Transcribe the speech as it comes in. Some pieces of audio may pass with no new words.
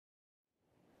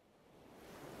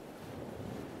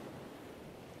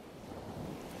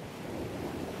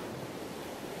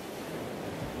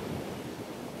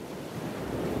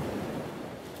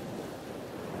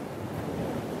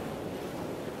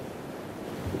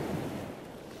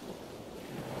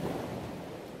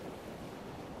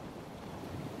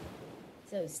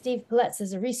So Steve Peletz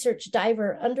is a research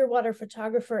diver, underwater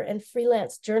photographer, and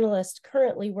freelance journalist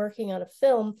currently working on a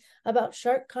film about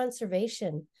shark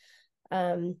conservation.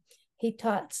 Um, he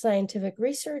taught scientific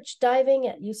research diving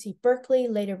at UC Berkeley,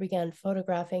 later began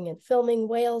photographing and filming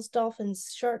whales,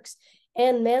 dolphins, sharks,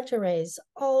 and manta rays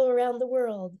all around the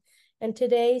world. And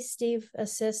today, Steve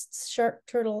assists shark,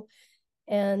 turtle,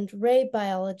 and ray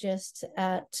biologists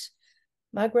at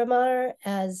Magramar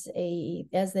as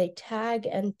they tag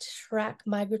and track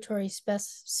migratory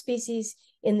species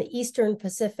in the Eastern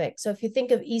Pacific. So if you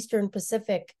think of Eastern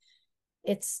Pacific,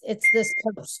 it's this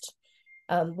coast.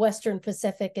 Western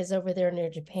Pacific is over there near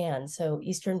Japan. So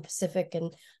Eastern Pacific,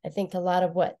 and I think a lot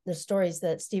of what the stories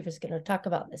that Steve is going to talk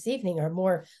about this evening are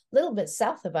more a little bit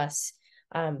south of us.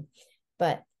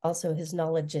 But also his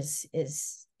knowledge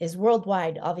is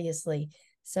worldwide, obviously.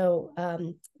 So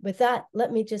with that,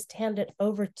 let me just hand it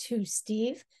over to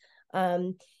Steve.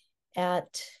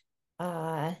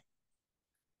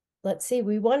 Let's see,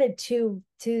 we wanted to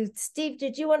Steve,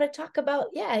 did you want to talk about,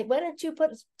 why don't you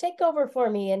take over for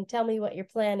me and tell me what your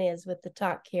plan is with the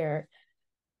talk here?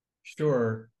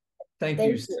 Sure. Thank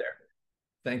you, Sarah.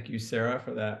 Thank you, Sarah,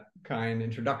 for that kind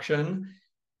introduction,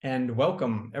 and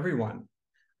welcome, everyone.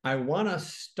 I want to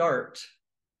start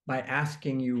by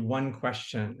asking you one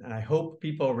question, and I hope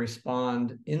people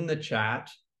respond in the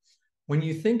chat. When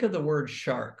you think of the word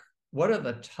shark, what are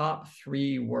the top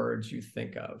 3 words you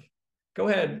think of? Go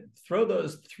ahead, throw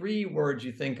those 3 words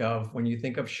you think of when you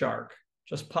think of shark.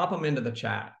 Just pop them into the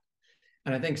chat.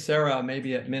 And I think Sarah,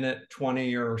 maybe at minute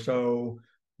 20 or so,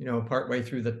 partway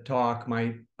through the talk,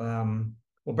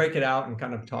 we'll break it out and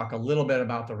kind of talk a little bit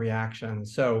about the reaction.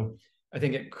 So I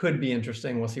think it could be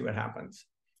interesting. We'll see what happens.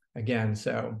 Again,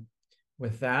 so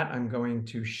with that, I'm going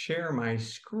to share my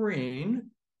screen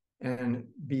and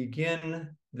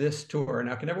begin this tour.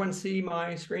 Now, can everyone see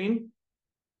my screen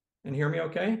and hear me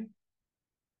okay?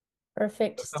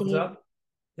 Perfect, Thumbs Steve. up?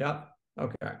 Yep.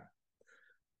 Okay.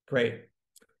 Great.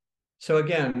 So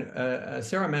again, as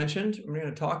Sarah mentioned, we're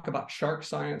going to talk about shark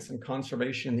science and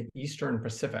conservation in the Eastern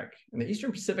Pacific. And the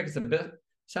Eastern Pacific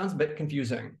sounds a bit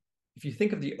confusing. If you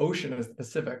think of the ocean as the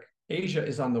Pacific, Asia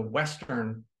is on the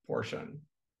western portion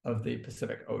of the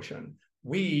Pacific Ocean.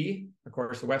 We, of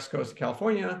course, the west coast of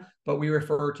California, but we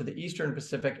refer to the Eastern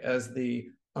Pacific as the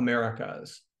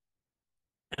Americas.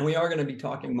 And we are going to be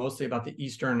talking mostly about the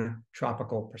Eastern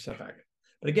Tropical Pacific.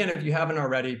 But again, if you haven't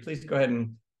already, please go ahead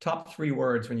and top 3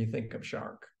 words when you think of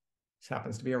shark. This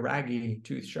happens to be a raggy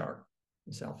tooth shark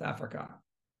in South Africa.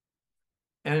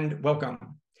 And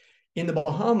welcome. In the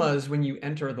Bahamas, when you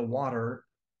enter the water,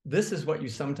 this is what you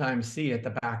sometimes see at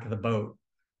the back of the boat,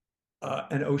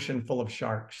 an ocean full of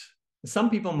sharks.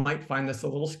 Some people might find this a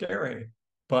little scary,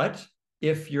 but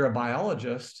if you're a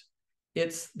biologist,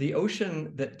 it's the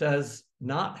ocean that does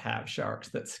not have sharks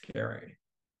that's scary.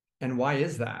 And why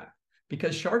is that?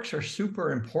 Because sharks are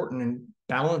super important in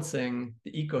balancing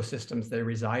the ecosystems they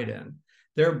reside in.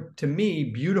 They're, to me,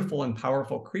 beautiful and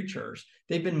powerful creatures.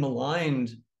 They've been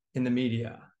maligned in the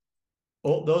media.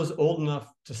 Those old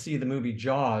enough to see the movie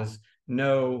Jaws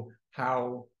know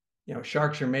how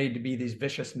sharks are made to be these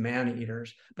vicious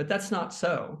man-eaters, but that's not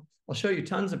so. I'll show you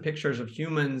tons of pictures of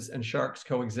humans and sharks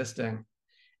coexisting,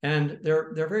 and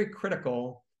they're very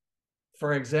critical.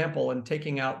 For example, in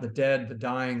taking out the dead, the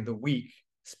dying, the weak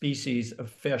species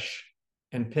of fish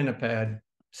and pinniped,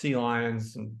 sea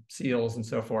lions and seals and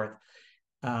so forth,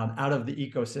 out of the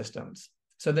ecosystems.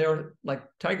 So they're like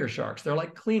tiger sharks. They're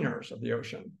like cleaners of the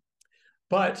ocean.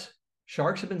 But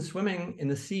sharks have been swimming in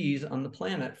the seas on the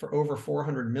planet for over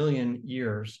 400 million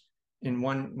years in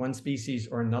one species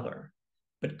or another.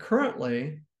 But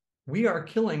currently, we are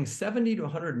killing 70 to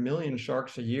 100 million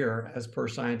sharks a year, as per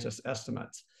scientists'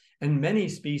 estimates, and many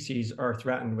species are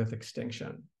threatened with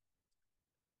extinction.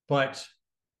 But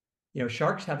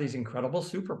sharks have these incredible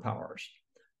superpowers.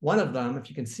 One of them, if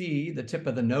you can see the tip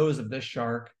of the nose of this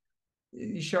shark,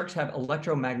 these sharks have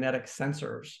electromagnetic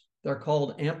sensors. They're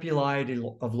called ampullae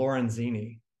of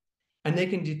Lorenzini, and they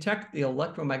can detect the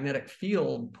electromagnetic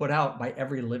field put out by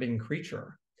every living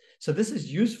creature. So this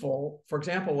is useful, for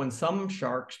example, when some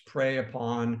sharks prey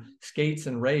upon skates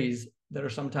and rays that are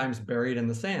sometimes buried in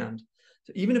the sand.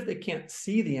 So even if they can't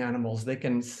see the animals, they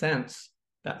can sense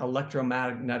that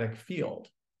electromagnetic field.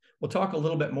 We'll talk a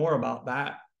little bit more about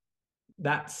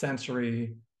that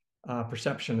sensory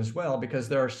perception as well, because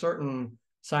there are certain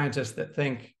scientists that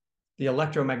think the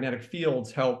electromagnetic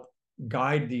fields help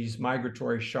guide these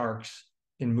migratory sharks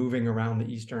in moving around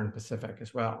the Eastern Pacific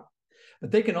as well. But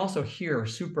they can also hear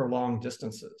super long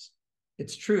distances.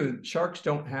 It's true, sharks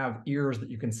don't have ears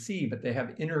that you can see, but they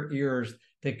have inner ears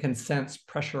that can sense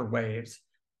pressure waves,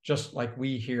 just like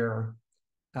we hear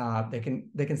they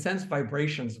can sense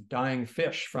vibrations of dying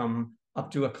fish from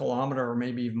up to a kilometer or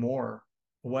maybe more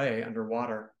away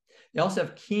underwater. They also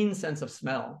have keen sense of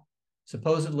smell.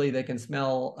 Supposedly, they can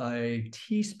smell a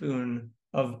teaspoon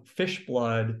of fish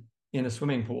blood in a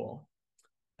swimming pool.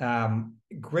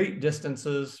 Great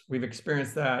distances. We've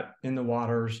experienced that in the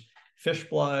waters. Fish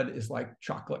blood is like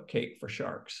chocolate cake for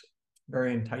sharks,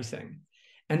 very enticing.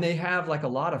 And they have, like a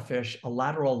lot of fish, a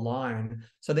lateral line.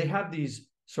 So they have these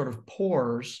sort of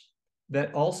pores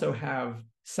that also have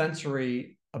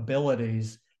sensory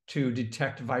abilities to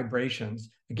detect vibrations.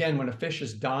 Again, when a fish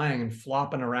is dying and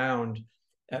flopping around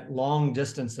at long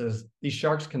distances, these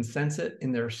sharks can sense it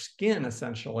in their skin,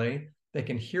 essentially. They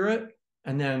can hear it,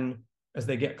 and then as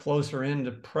they get closer in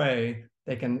to prey,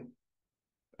 they can,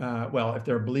 well, if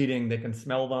they're bleeding, they can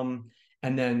smell them.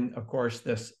 And then, of course,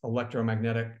 this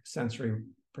electromagnetic sensory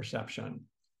perception.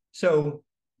 So,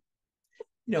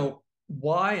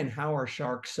 why and how are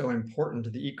sharks so important to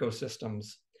the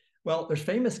ecosystems? Well, there's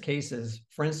famous cases,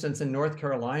 for instance, in North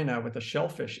Carolina with the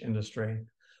shellfish industry.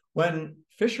 When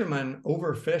fishermen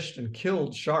overfished and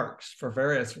killed sharks for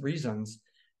various reasons,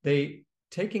 they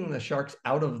taking the sharks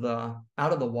out of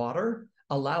the water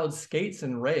allowed skates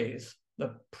and rays,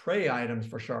 the prey items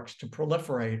for sharks, to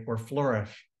proliferate or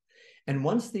flourish. And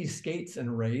once these skates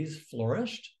and rays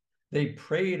flourished, they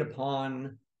preyed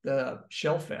upon the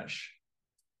shellfish.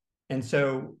 And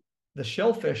so the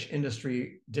shellfish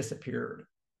industry disappeared.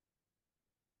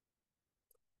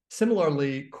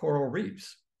 Similarly, coral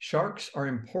reefs. Sharks are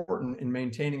important in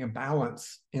maintaining a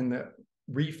balance in the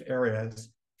reef areas.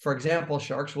 For example,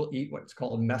 sharks will eat what's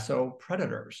called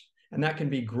mesopredators, and that can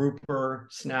be grouper,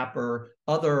 snapper,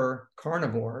 other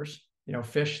carnivores,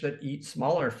 fish that eat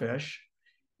smaller fish.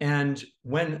 And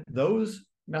when those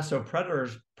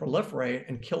mesopredators proliferate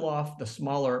and kill off the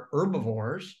smaller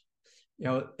herbivores,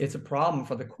 it's a problem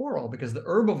for the coral because the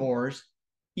herbivores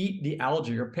eat the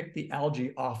algae or pick the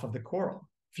algae off of the coral.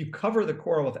 If you cover the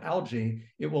coral with algae,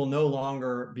 it will no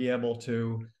longer be able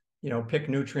to, pick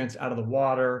nutrients out of the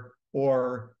water,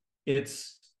 or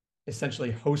it's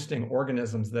essentially hosting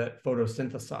organisms that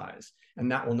photosynthesize, and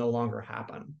that will no longer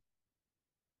happen.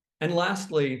 And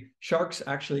lastly, sharks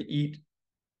actually eat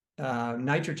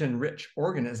nitrogen-rich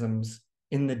organisms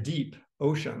in the deep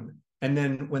ocean. And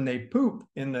then when they poop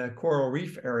in the coral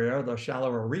reef area, the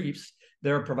shallower reefs,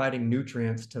 they're providing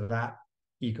nutrients to that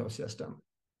ecosystem.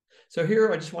 So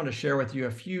here I just want to share with you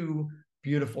a few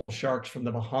beautiful sharks from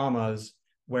the Bahamas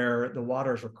where the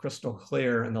waters are crystal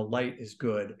clear and the light is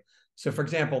good. So for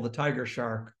example, the tiger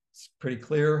shark, it's pretty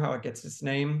clear how it gets its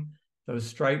name, those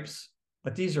stripes,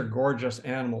 but these are gorgeous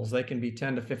animals. They can be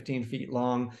 10 to 15 feet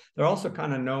long. They're also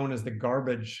kind of known as the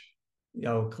garbage,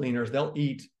 cleaners. They'll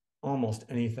eat almost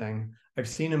anything. I've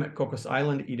seen them at Cocos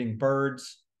Island eating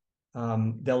birds.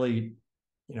 They'll eat,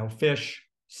 fish,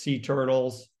 sea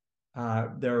turtles.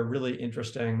 They're really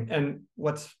interesting. And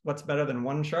what's better than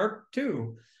one shark?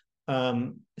 Two.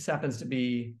 This happens to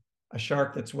be a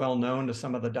shark that's well known to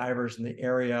some of the divers in the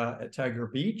area at Tiger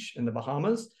Beach in the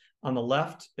Bahamas. On the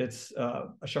left, it's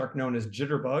a shark known as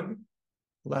jitterbug.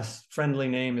 Less friendly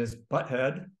name is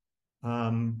butthead,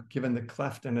 given the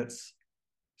cleft in its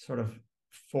sort of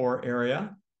fore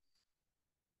area.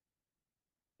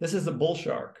 This is a bull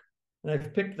shark. And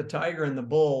I've picked the tiger and the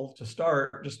bull to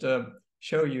start just to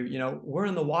show you, we're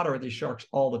in the water with these sharks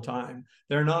all the time.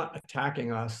 They're not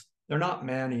attacking us. They're not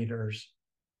man-eaters.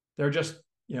 They're just,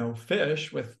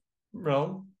 fish with,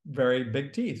 very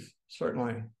big teeth,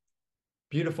 certainly.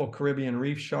 Beautiful Caribbean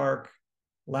reef shark,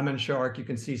 lemon shark. You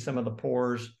can see some of the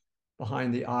pores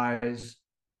behind the eyes.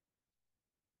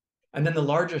 And then the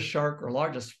largest shark or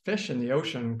largest fish in the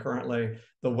ocean currently,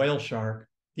 the whale shark.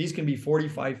 These can be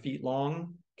 45 feet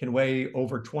long, can weigh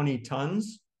over 20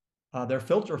 tons. They're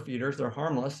filter feeders, they're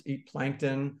harmless, eat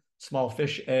plankton, small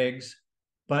fish eggs,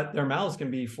 but their mouths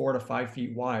can be 4 to 5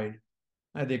 feet wide.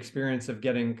 I had the experience of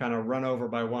getting kind of run over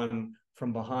by one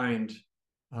from behind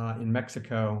in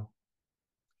Mexico.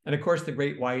 And of course, the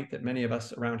great white that many of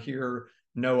us around here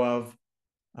know of,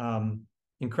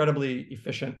 incredibly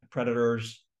efficient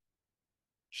predators.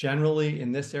 Generally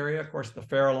in this area, of course, the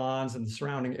Farallones and the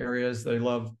surrounding areas, they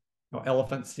love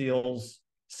elephant seals,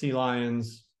 sea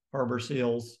lions, harbor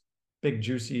seals, big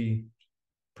juicy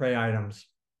prey items.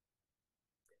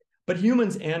 But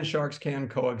humans and sharks can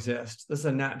coexist. This is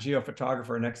a Nat Geo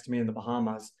photographer next to me in the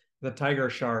Bahamas, the tiger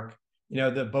shark.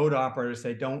 The boat operators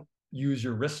say, don't use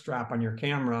your wrist strap on your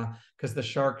camera because the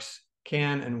sharks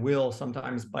can and will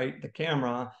sometimes bite the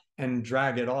camera and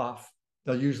drag it off.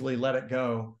 They'll usually let it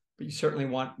go, but you certainly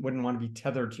wouldn't want to be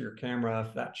tethered to your camera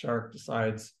if that shark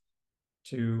decides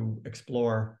to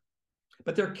explore.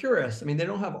 but they're curious. I mean, they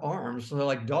don't have arms. So they're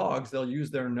like dogs. They'll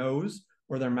use their nose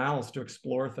or their mouths to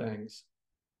explore things.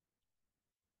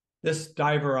 This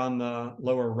diver on the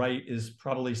lower right is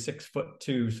probably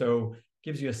 6'2", so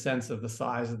gives you a sense of the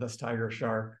size of this tiger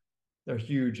shark. They're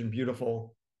huge and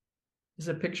beautiful. This is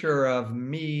a picture of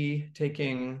me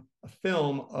taking a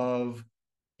film of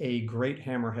a great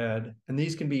hammerhead, and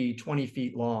these can be 20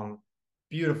 feet long.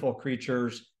 Beautiful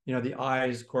creatures. You know, the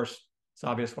eyes, of course, it's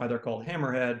obvious why they're called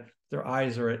hammerhead. Their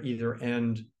eyes are at either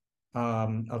end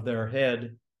of their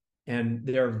head, and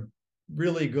they're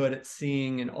really good at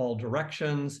seeing in all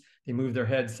directions. They move their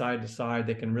head side to side.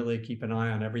 They can really keep an eye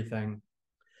on everything.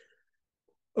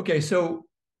 Okay, so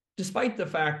despite the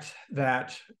fact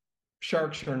that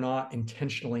sharks are not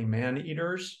intentionally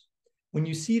man-eaters, when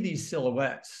you see these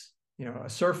silhouettes, you know, a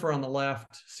surfer on the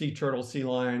left, sea turtle, sea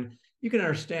lion, you can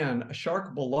understand a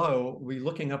shark below will be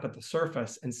looking up at the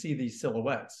surface and see these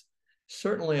silhouettes.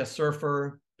 Certainly a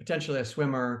surfer, potentially a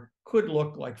swimmer, could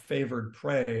look like favored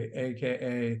prey,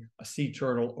 aka a sea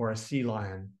turtle or a sea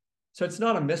lion. So it's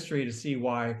not a mystery to see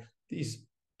why these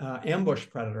ambush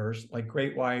predators like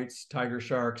great whites, tiger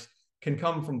sharks can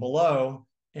come from below.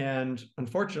 And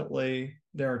unfortunately,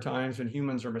 there are times when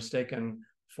humans are mistaken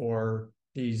for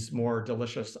these more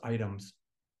delicious items.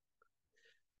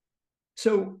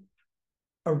 So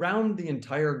around the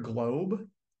entire globe,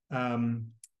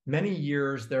 many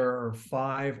years there are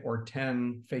 5 or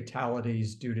 10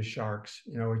 fatalities due to sharks,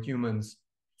 you know, humans.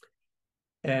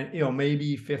 And, you know,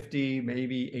 maybe 50,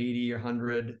 maybe 80 or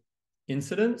 100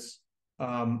 incidents.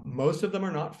 Most of them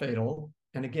are not fatal.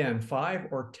 And again, 5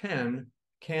 or 10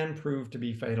 can prove to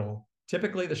be fatal.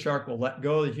 Typically, the shark will let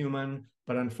go of the human,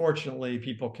 but unfortunately,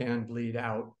 people can bleed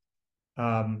out.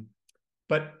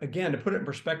 But again, to put it in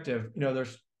perspective, you know,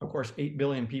 there's, of course, 8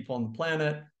 billion people on the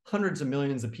planet, hundreds of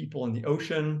millions of people in the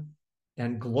ocean,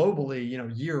 and globally, you know,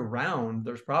 year round,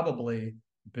 there's probably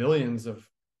billions of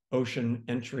ocean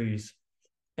entries.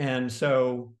 And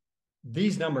so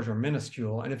these numbers are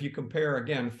minuscule. And if you compare,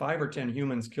 again, 5 or 10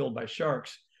 humans killed by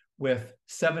sharks with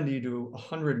 70 to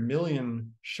 100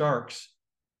 million sharks,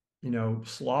 you know,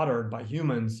 slaughtered by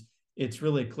humans, it's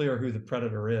really clear who the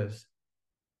predator is.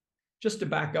 Just to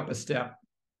back up a step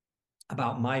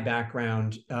about my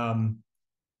background, I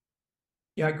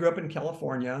grew up in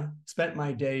California, spent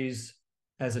my days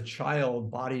as a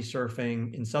child body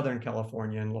surfing in Southern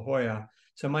California in La Jolla.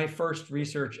 So my first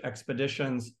research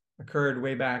expeditions occurred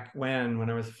way back when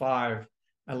I was 5.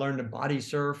 I learned to body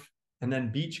surf and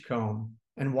then beachcomb,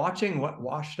 and watching what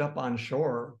washed up on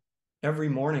shore every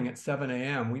morning at 7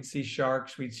 a.m. We'd see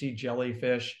sharks, we'd see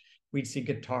jellyfish, we'd see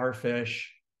guitar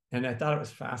fish, and I thought it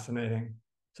was fascinating.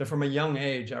 So from a young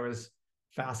age, I was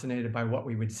fascinated by what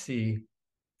we would see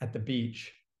at the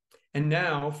beach. And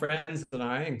now friends and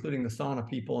I, including the sauna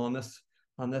people on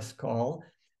this call,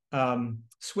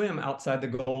 swim outside the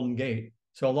Golden Gate.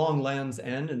 So along Land's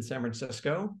End in San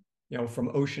Francisco, you know, from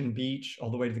Ocean Beach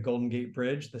all the way to the Golden Gate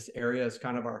Bridge, this area is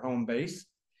kind of our home base.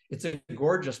 It's a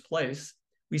gorgeous place.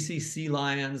 We see sea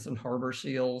lions and harbor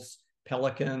seals,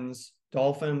 pelicans,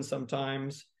 dolphins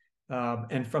sometimes.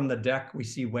 And from the deck, we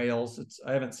see whales.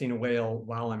 I haven't seen a whale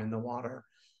while I'm in the water.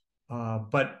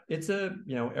 But it's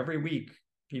every week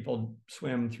people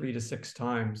swim 3 to 6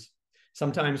 times.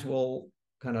 Sometimes we'll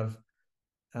kind of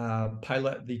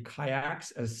pilot the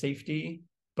kayaks as safety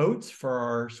boats for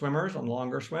our swimmers on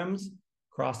longer swims,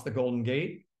 cross the Golden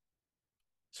Gate,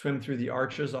 swim through the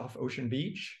arches off Ocean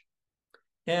Beach.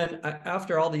 And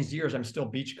after all these years, I'm still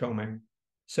beachcombing.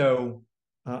 So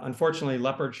unfortunately,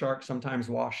 leopard sharks sometimes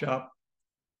wash up.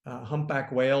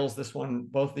 Humpback whales,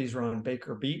 both these were on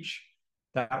Baker Beach.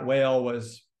 That whale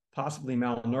was possibly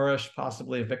malnourished,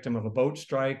 possibly a victim of a boat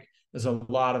strike. There's a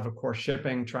lot of course,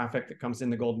 shipping traffic that comes in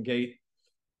the Golden Gate,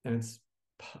 and it's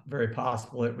very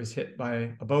possible it was hit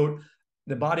by a boat.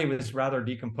 The body was rather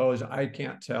decomposed. I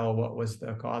can't tell what was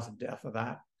the cause of death of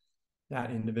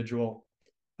that individual.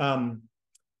 Going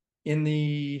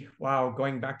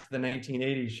back to the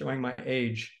 1980s, showing my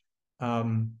age,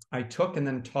 I took and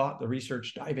then taught the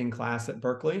research diving class at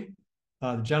Berkeley.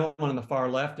 The gentleman on the far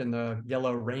left in the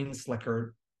yellow rain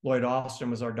slicker, Lloyd Austin,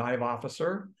 was our dive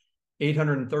officer.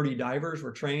 830 divers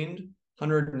were trained.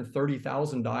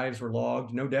 130,000 dives were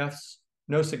logged. No deaths,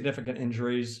 no significant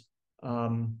injuries.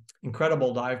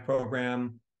 Incredible dive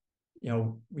program. You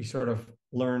know, we sort of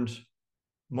learned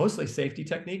mostly safety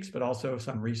techniques, but also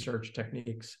some research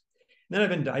techniques. And then I've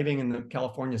been diving in the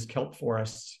California's kelp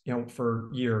forests, you know, for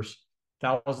years.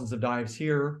 Thousands of dives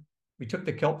here. We took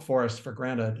the kelp forest for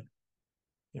granted.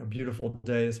 You know, beautiful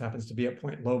day. This happens to be at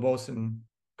Point Lobos in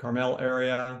Carmel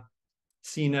area.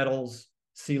 Sea nettles,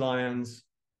 sea lions,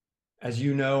 as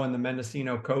you know, on the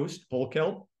Mendocino coast, bull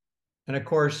kelp. And of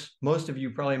course, most of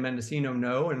you probably in Mendocino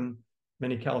know, and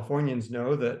many Californians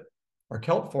know, that our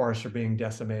kelp forests are being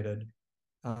decimated,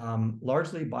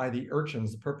 largely by the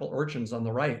urchins, the purple urchins on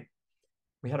the right.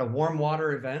 We had a warm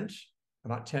water event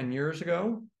about 10 years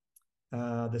ago.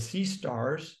 The sea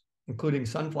stars, including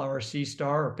sunflower sea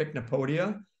star or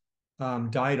Pycnopodia,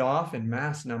 died off in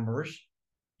mass numbers.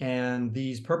 And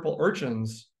these purple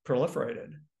urchins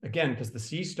proliferated, again, because the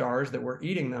sea stars that were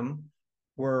eating them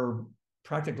were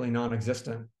practically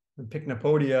non-existent. And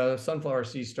Pycnopodia, sunflower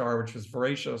sea star, which was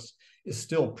voracious, is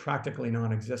still practically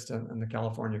non-existent on the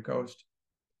California coast.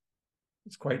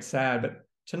 It's quite sad, but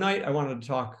tonight I wanted to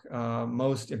talk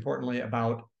most importantly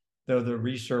about the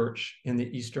research in the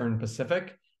Eastern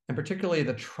Pacific, and particularly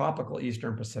the tropical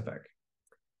Eastern Pacific.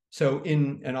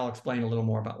 And I'll explain a little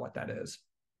more about what that is.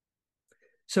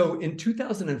 So in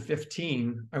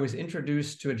 2015, I was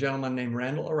introduced to a gentleman named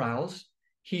Randall Arauz.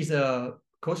 He's a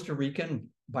Costa Rican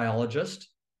biologist,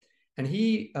 and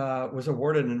he was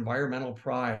awarded an environmental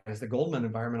prize, the Goldman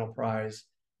Environmental Prize,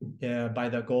 by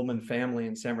the Goldman family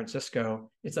in San Francisco.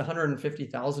 It's a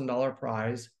 $150,000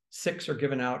 prize. 6 are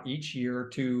given out each year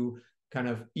to kind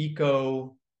of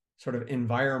sort of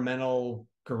environmental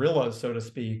guerrillas, so to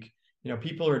speak.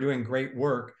 People who are doing great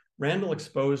work. Randall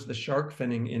exposed the shark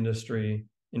finning industry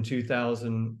in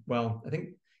 2000. Well, I think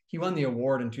he won the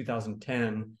award in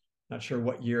 2010. Not sure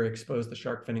what year he exposed the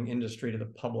shark finning industry to the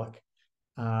public.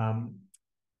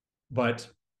 But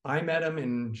I met him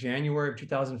in January of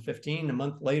 2015. A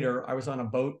month later, I was on a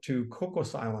boat to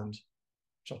Cocos Island,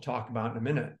 which I'll talk about in a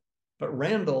minute. But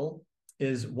Randall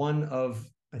is one of,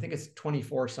 I think it's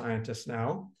 24 scientists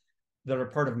now that are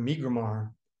part of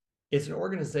Mi'gramar. It's an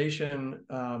organization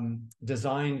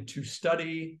designed to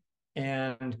study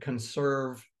and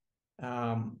conserve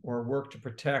or work to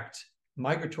protect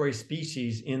migratory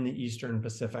species in the Eastern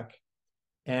Pacific.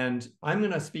 And I'm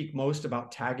going to speak most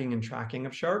about tagging and tracking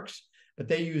of sharks, but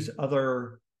they use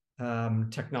other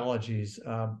technologies,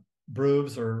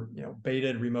 BRUVs, or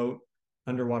baited remote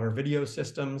underwater video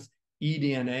systems,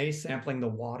 eDNA, sampling the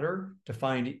water to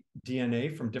find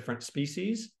DNA from different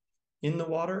species in the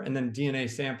water, and then DNA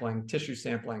sampling, tissue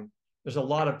sampling. There's a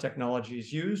lot of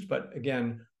technologies used, but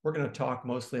again, we're going to talk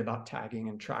mostly about tagging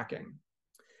and tracking.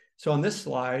 So on this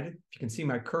slide, if you can see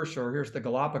my cursor, here's the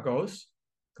Galapagos.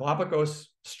 Galapagos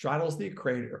straddles the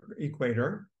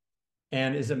equator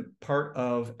and is a part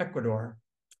of Ecuador.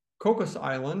 Cocos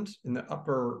Island in the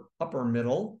upper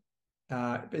middle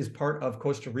is part of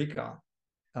Costa Rica.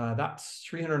 That's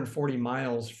 340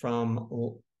 miles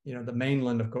from the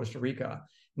mainland of Costa Rica.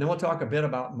 And then we'll talk a bit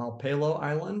about Malpelo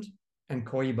Island and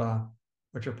Coiba,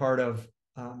 which are part of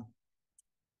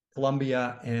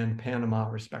Colombia and Panama,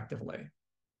 respectively.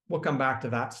 We'll come back to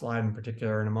that slide in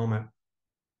particular in a moment.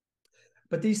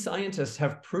 But these scientists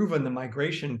have proven the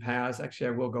migration paths. Actually,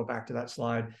 I will go back to that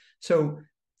slide. So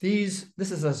this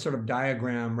is a sort of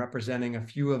diagram representing a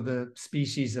few of the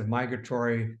species of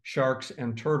migratory sharks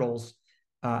and turtles.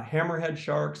 Hammerhead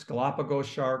sharks, Galapagos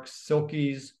sharks,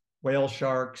 silkies, whale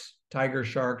sharks, tiger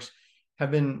sharks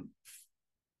have been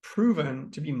proven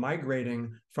to be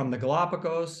migrating from the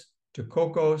Galapagos to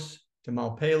Cocos to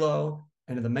Malpelo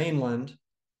and to the mainland,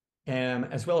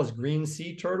 as well as green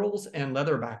sea turtles and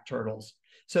leatherback turtles.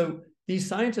 So these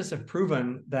scientists have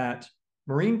proven that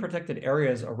marine protected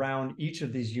areas around each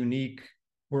of these unique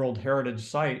World Heritage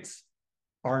sites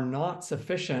are not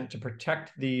sufficient to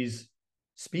protect these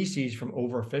species from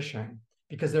overfishing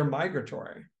because they're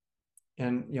migratory.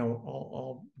 And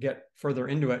I'll get further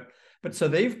into it. But so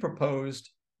they've proposed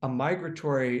a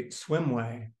migratory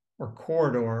swimway or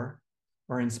corridor,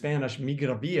 or in Spanish,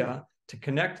 migravia, to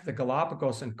connect the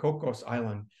Galapagos and Cocos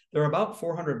Island. They're about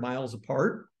 400 miles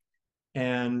apart.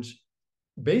 And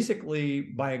basically,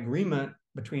 by agreement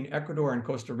between Ecuador and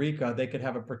Costa Rica, they could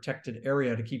have a protected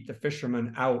area to keep the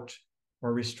fishermen out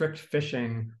or restrict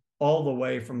fishing all the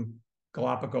way from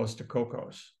Galapagos to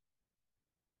Cocos.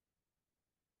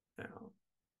 Now.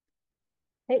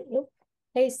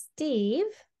 Hey, Steve.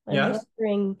 Yes?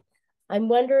 I'm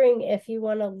wondering if you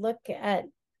want to look at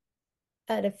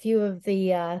a few of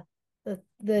the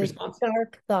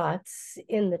dark thoughts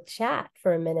in the chat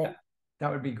for a minute.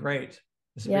 That would be great.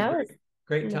 This would be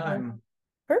great time.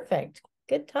 Perfect.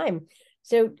 Good time.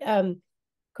 So,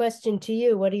 question to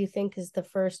you: what do you think is the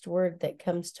first word that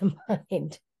comes to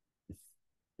mind?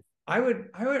 I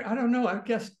don't know. I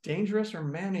guess dangerous or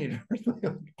man-eater.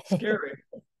 Scary,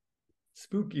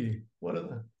 spooky. What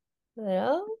do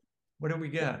we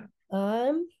get?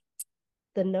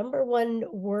 The number one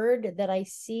word that I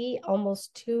see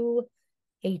almost to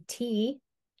a T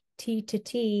to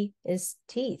T is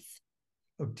teeth.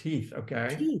 Oh, teeth.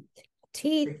 Okay. Teeth,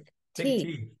 teeth, Big teeth.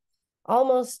 teeth.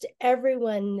 Almost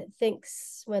everyone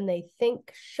thinks when they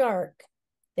think shark,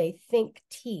 they think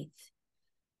teeth.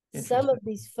 Some of Interesting.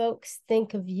 these folks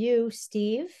think of you,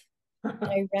 Steve,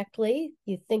 directly.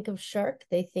 You think of shark,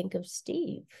 they think of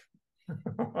Steve.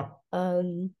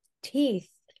 Um,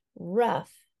 Teeth,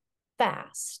 rough,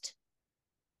 fast.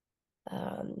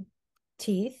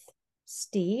 Teeth,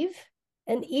 Steve,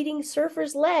 and eating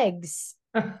surfers' legs.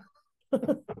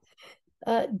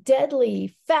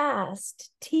 Deadly, fast,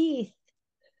 teeth,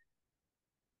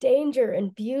 danger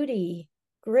and beauty,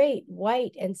 great,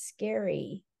 white, and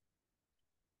scary.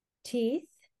 Teeth,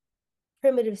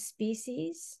 primitive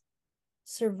species,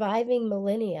 surviving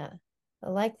millennia. I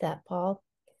like that, Paul.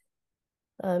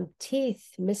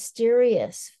 Teeth,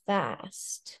 mysterious,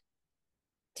 fast.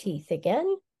 Teeth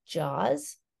again,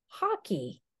 jaws,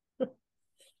 hockey.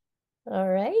 All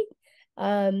right.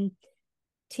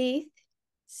 Teeth,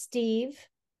 Steve,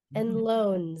 and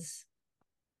loans.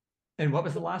 And what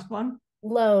was the last one?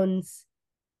 Loans,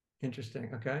 Interesting.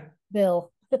 Okay.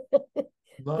 Bill. Bill,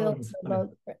 Loans.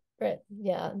 loan,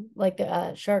 yeah, like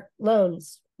shark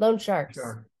loans, loan sharks.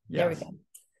 Sure. There we Yes. go.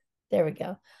 There we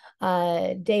go.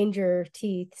 Danger,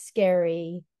 teeth,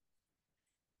 scary.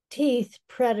 Teeth,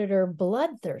 predator,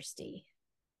 bloodthirsty.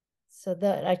 So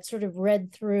that I sort of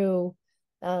read through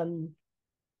the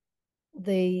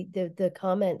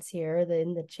comments here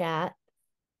in the chat.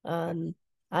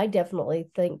 I definitely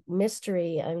think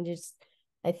mystery.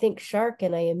 I think shark,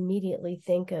 and I immediately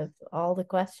think of all the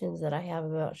questions that I have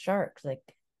about sharks. Like,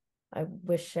 I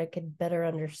wish I could better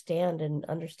understand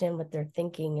what they're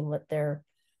thinking and what they're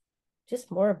just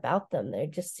more about them. They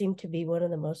just seem to be one of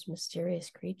the most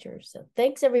mysterious creatures. So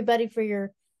thanks everybody for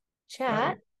your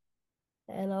chat.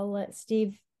 Right. And I'll let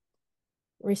Steve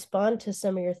respond to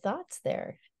some of your thoughts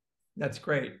there. That's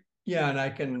great. Yeah, and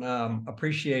I can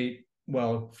appreciate,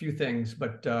 well, a few things,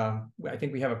 but I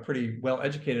think we have a pretty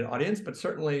well-educated audience, but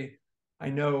certainly I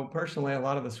know personally a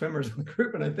lot of the swimmers in the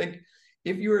group, and I think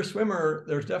if you're a swimmer,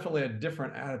 there's definitely a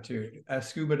different attitude. As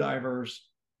scuba divers,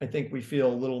 I think we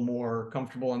feel a little more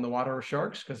comfortable in the water with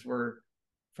sharks because we're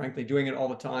frankly doing it all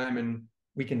the time and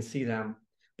we can see them.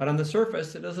 But on the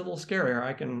surface, it is a little scarier.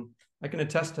 I can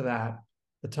attest to that.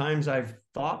 The times I've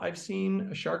thought I've seen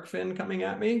a shark fin coming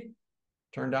at me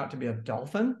turned out to be a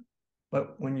dolphin.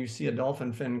 But when you see a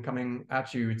dolphin fin coming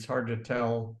at you, it's hard to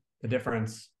tell the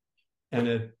difference.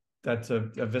 And that's a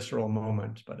visceral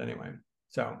moment. But anyway,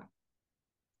 so,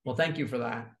 well, thank you for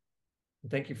that.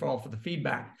 Thank you for all for the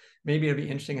feedback. Maybe it'll be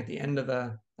interesting at the end of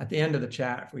the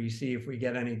chat if we see if we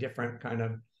get any different kind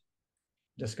of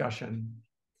discussion.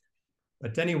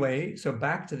 But anyway, so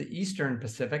back to the Eastern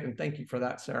Pacific, and thank you for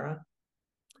that, Sarah.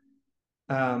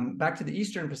 Back to the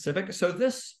Eastern Pacific. So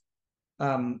this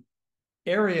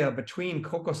area between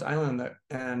Cocos Island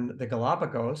and the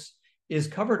Galapagos is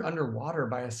covered underwater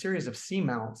by a series of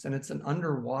seamounts, and it's an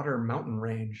underwater mountain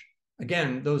range.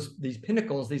 Again, these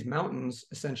pinnacles, these mountains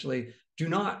essentially do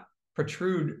not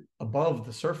protrude above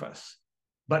the surface,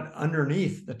 but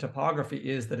underneath the topography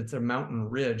is that it's a mountain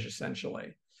ridge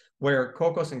essentially, where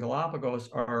Cocos and Galapagos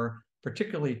are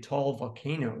particularly tall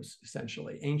volcanoes,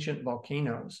 essentially ancient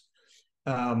volcanoes.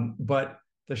 But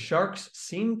the sharks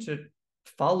seem to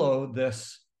follow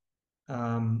this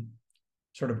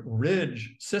sort of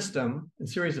ridge system and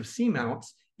series of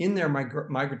seamounts in their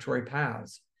migratory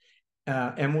paths.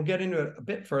 And we'll get into it a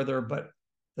bit further, but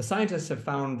the scientists have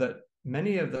found that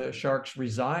many of the sharks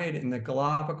reside in the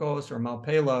Galapagos or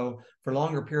Malpelo for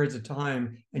longer periods of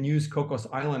time and use Cocos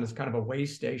Island as kind of a way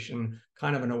station,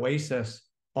 kind of an oasis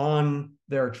on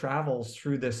their travels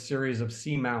through this series of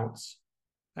seamounts.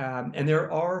 And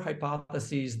there are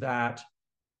hypotheses that,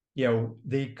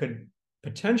 they could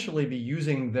potentially be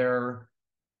using their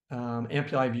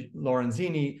ampullae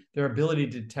lorenzini, their ability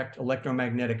to detect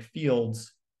electromagnetic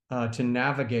fields to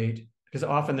navigate, because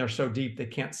often they're so deep they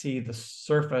can't see the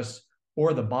surface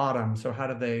or the bottom. So how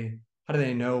do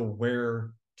they know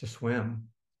where to swim?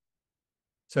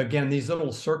 So again, these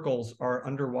little circles are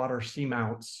underwater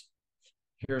seamounts.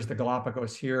 Here's the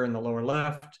Galapagos here in the lower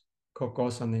left,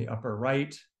 Cocos on the upper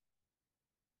right.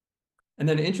 And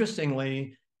then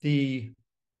interestingly, the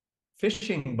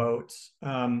fishing boats,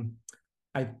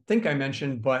 I think I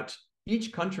mentioned, but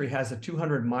each country has a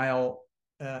 200-mile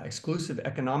exclusive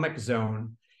economic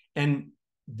zone. And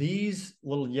these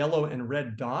little yellow and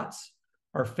red dots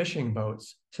are fishing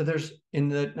boats. So there's in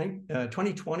the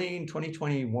 2020 and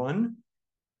 2021,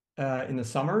 in the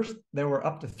summers, there were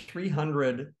up to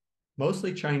 300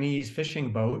 mostly Chinese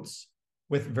fishing boats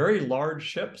with very large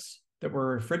ships that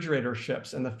were refrigerator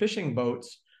ships. And the fishing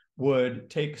boats would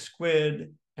take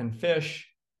squid and fish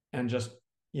and just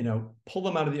pull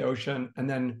them out of the ocean and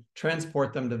then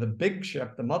transport them to the big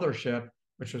ship, the mothership,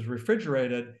 which was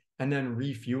refrigerated, and then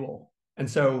refuel. And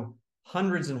so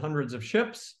hundreds and hundreds of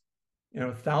ships,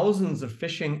 thousands of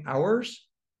fishing hours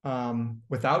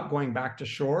without going back to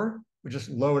shore, would just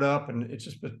load up, and it's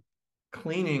just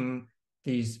cleaning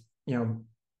these,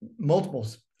 multiple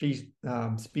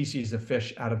species of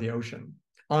fish out of the ocean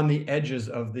on the edges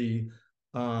of the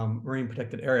marine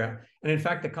protected area. And in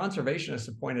fact, the conservationists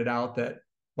have pointed out that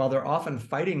while they're often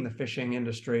fighting the fishing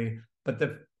industry, but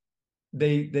the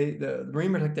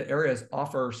marine protected areas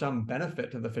offer some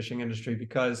benefit to the fishing industry,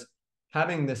 because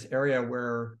having this area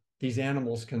where these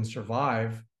animals can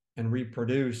survive and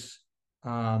reproduce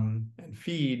and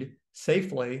feed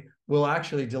safely will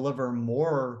actually deliver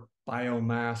more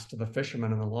biomass to the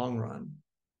fishermen in the long run.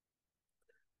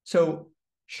 So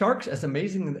sharks, as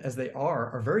amazing as they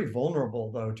are very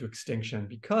vulnerable, though, to extinction,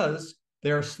 because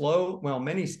they're slow. Well,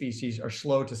 many species are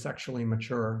slow to sexually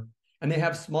mature, and they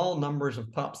have small numbers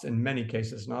of pups in many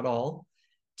cases, not all.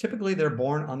 Typically, they're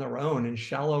born on their own in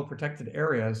shallow protected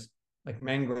areas, like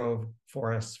mangrove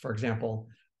forests, for example,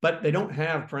 but they don't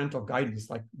have parental guidance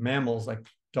like mammals, like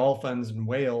dolphins and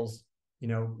whales,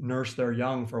 nurse their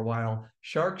young for a while.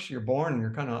 Sharks, you're born and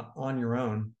you're kind of on your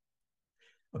own.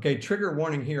 Okay, trigger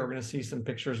warning here. We're going to see some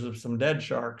pictures of some dead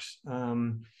sharks.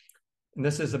 And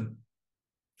this is a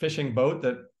fishing boat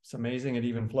that's amazing. It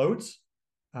even floats.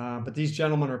 But these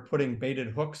gentlemen are putting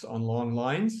baited hooks on long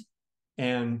lines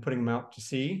and putting them out to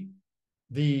sea.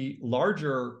 The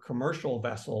larger commercial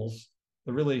vessels,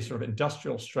 the really sort of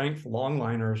industrial strength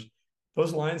longliners,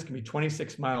 those lines can be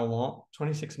 26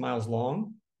 miles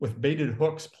long, with baited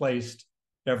hooks placed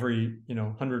every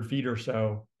 100 feet or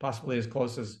so, possibly as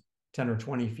close as 10 or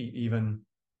 20 feet even.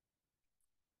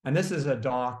 And this is a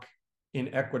dock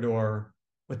in Ecuador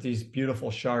with these beautiful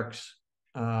sharks.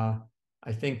 I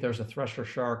think there's a thresher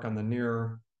shark on the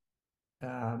near,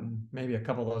 maybe a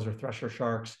couple of those are thresher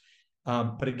sharks.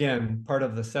 But again, part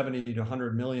of the 70 to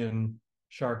 100 million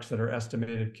sharks that are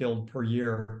estimated killed per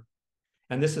year.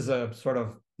 And this is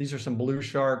these are some blue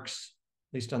sharks,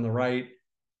 at least on the right.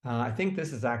 I think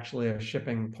this is actually a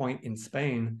shipping point in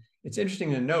Spain. It's interesting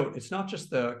to note, it's not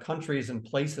just the countries and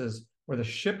places where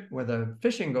the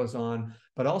fishing goes on,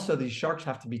 but also these sharks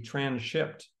have to be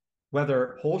transshipped,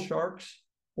 whether whole sharks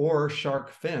or shark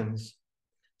fins.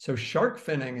 So shark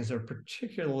finning is a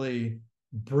particularly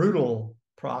brutal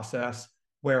process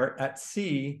where at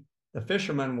sea, the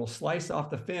fisherman will slice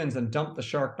off the fins and dump the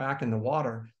shark back in the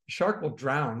water. The shark will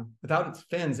drown. Without its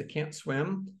fins, it can't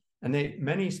swim. And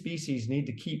many species need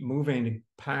to keep moving to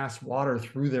pass water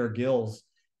through their gills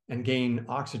and gain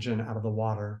oxygen out of the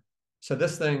water. So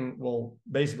this thing will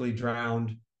basically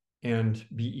drown and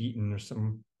be eaten, or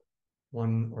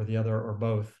one or the other or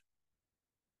both.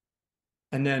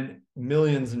 And then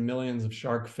millions and millions of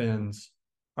shark fins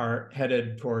are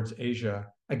headed towards Asia.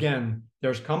 Again,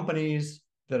 there's companies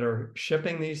that are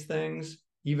shipping these things.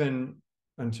 Even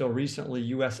until recently,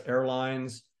 US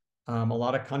airlines, a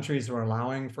lot of countries are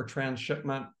allowing for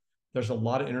transshipment. There's a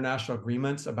lot of international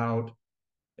agreements about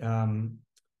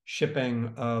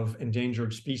shipping of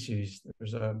endangered species.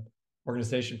 There's an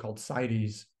organization called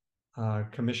CITES,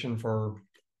 Commission for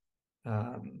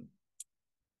the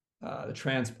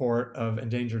Transport of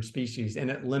Endangered Species, and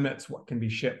it limits what can be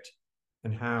shipped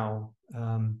and how.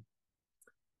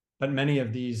 But many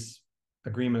of these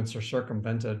agreements are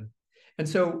circumvented. And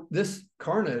so this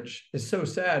carnage is so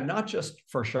sad, not just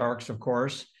for sharks, of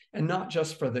course, and not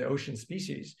just for the ocean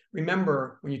species.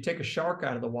 Remember, when you take a shark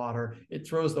out of the water, it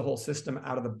throws the whole system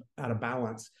out of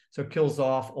balance. So it kills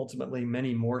off ultimately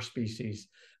many more species.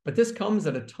 But this comes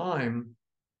at a time,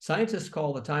 scientists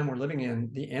call the time we're living in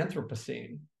the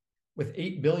Anthropocene, with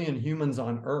 8 billion humans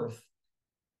on Earth.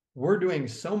 We're doing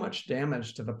so much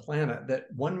damage to the planet that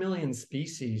 1 million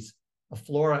species of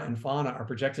flora and fauna are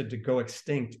projected to go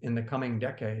extinct in the coming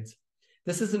decades.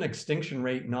 This is an extinction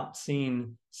rate not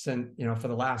seen since, for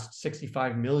the last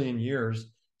 65 million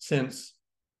years since,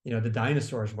 the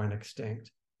dinosaurs went extinct.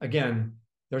 Again,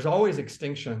 there's always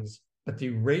extinctions, but the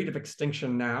rate of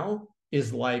extinction now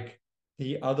is like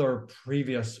the other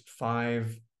previous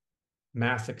 5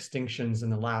 mass extinctions in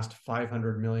the last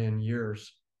 500 million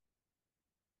years.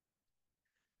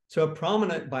 So a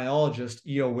prominent biologist,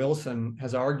 E.O. Wilson,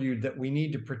 has argued that we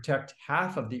need to protect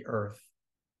half of the Earth,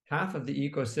 half of the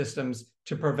ecosystems,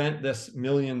 to prevent this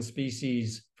million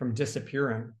species from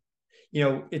disappearing.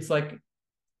 It's like,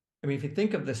 if you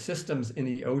think of the systems in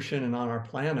the ocean and on our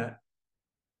planet,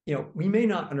 we may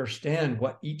not understand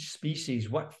what each species,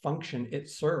 what function it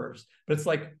serves, but it's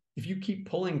like if you keep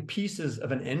pulling pieces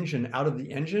of an engine out of the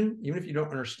engine, even if you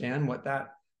don't understand what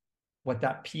that what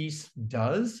that piece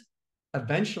does,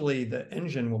 eventually the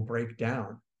engine will break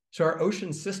down. So our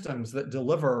ocean systems that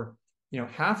deliver,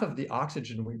 half of the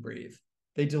oxygen we breathe,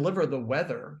 they deliver the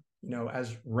weather,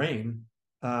 as rain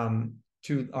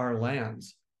to our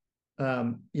lands.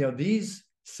 These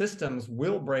systems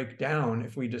will break down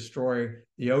if we destroy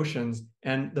the oceans,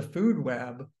 and the food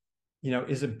web,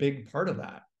 is a big part of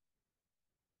that.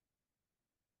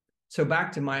 So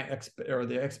back to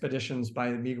the expeditions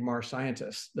by the Mi'kmaq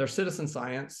scientists. They're citizen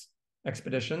science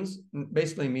expeditions.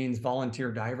 Basically means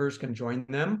volunteer divers can join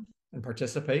them and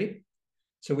participate.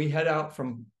 So we head out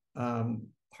from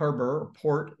harbor or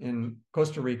port in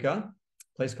Costa Rica,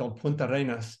 a place called Punta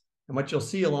Arenas. And what you'll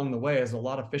see along the way is a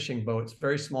lot of fishing boats,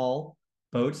 very small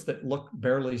boats that look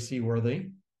barely seaworthy.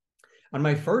 On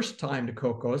my first time to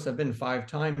Cocos, I've been 5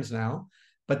 times now,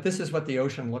 but this is what the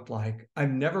ocean looked like.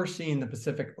 I've never seen the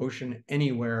Pacific Ocean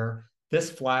anywhere this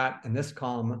flat and this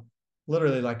calm,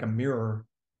 literally like a mirror.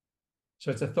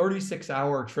 So it's a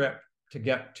 36-hour trip to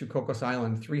get to Cocos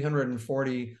Island,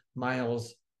 340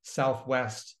 miles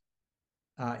southwest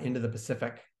into the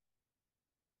Pacific.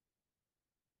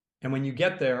 And when you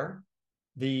get there,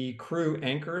 the crew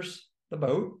anchors the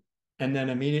boat and then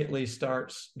immediately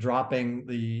starts dropping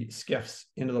the skiffs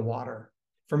into the water.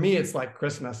 For me, it's like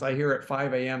Christmas. I hear at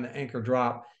 5 a.m. the anchor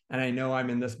drop, and I know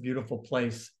I'm in this beautiful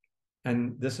place.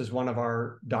 And this is one of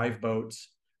our dive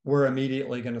boats. We're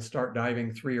immediately going to start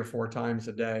diving 3 or 4 times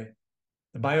a day.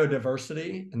 The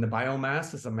biodiversity and the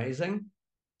biomass is amazing.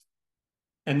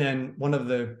 And then one of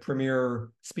the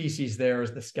premier species there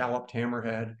is the scalloped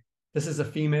hammerhead. This is a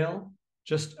female.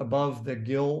 Just above the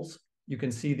gills, you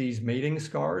can see these mating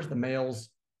scars. The males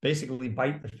basically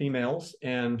bite the females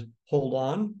and hold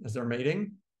on as they're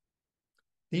mating.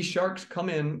 These sharks come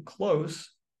in close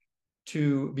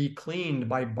to be cleaned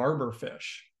by barber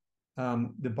fish.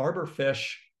 The barber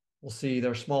fish, we'll see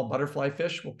they're small butterfly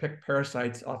fish, will pick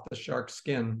parasites off the shark's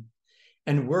skin.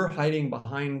 And we're hiding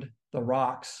behind the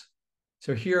rocks.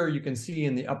 So here you can see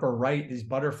in the upper right, these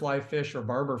butterfly fish or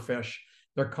barber fish,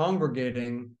 they're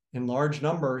congregating in large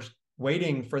numbers,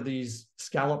 waiting for these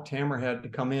scalloped hammerhead to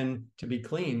come in to be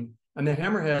cleaned. And the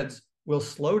hammerheads will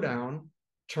slow down,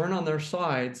 turn on their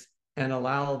sides, and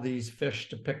allow these fish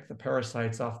to pick the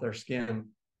parasites off their skin.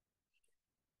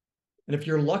 And if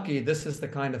you're lucky, this is the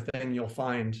kind of thing you'll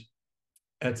find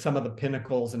at some of the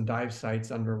pinnacles and dive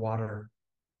sites underwater.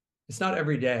 It's not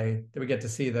every day that we get to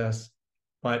see this,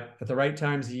 but at the right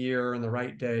times of year and the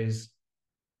right days,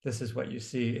 this is what you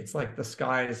see. It's like the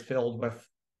sky is filled with,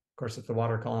 of course, it's the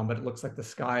water column, but it looks like the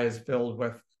sky is filled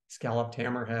with scalloped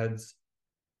hammerheads.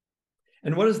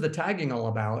 And what is the tagging all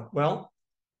about? Well,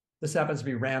 this happens to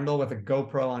be Randall with a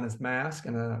GoPro on his mask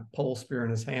and a pole spear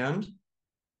in his hand.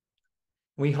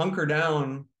 We hunker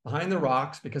down behind the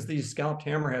rocks because these scalloped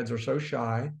hammerheads are so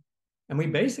shy, and we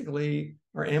basically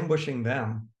are ambushing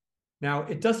them. Now,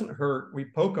 it doesn't hurt. We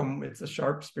poke them, it's a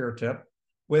sharp spear tip,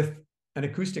 with an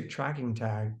acoustic tracking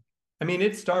tag. I mean,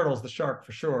 it startles the shark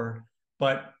for sure,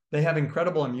 but they have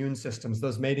incredible immune systems.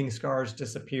 Those mating scars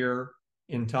disappear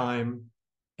in time.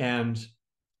 And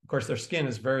of course, their skin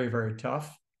is very, very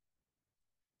tough.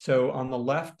 So on the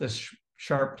left, this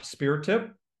sharp spear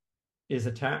tip is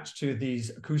attached to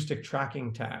these acoustic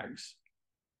tracking tags.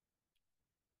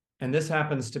 And this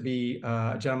happens to be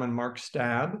a gentleman, Mark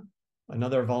Stab,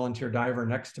 another volunteer diver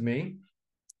next to me.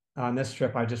 On this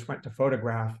trip, I just went to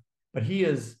photograph, but he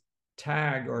is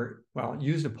tagged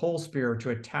used a pole spear to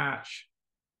attach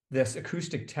this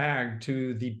acoustic tag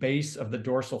to the base of the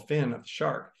dorsal fin of the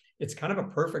shark. It's kind of a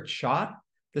perfect shot.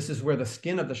 This is where the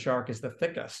skin of the shark is the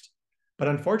thickest. But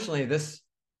unfortunately, this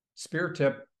spear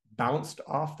tip bounced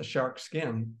off the shark's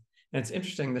skin. And it's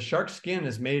interesting, the shark's skin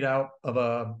is made out of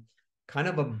a kind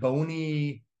of a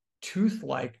bony,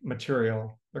 tooth-like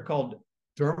material. They're called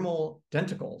dermal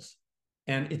denticles.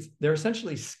 And they're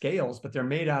essentially scales, but they're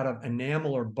made out of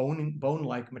enamel or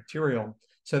bone-like material.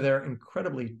 So they're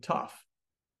incredibly tough.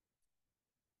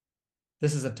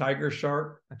 This is a tiger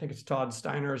shark. I think it's Todd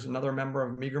Steiner, is another member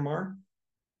of Mi'kmaq,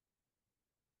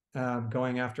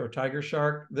 going after a tiger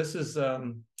shark. This is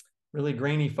really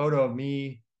grainy photo of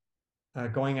me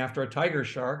going after a tiger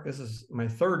shark. This is my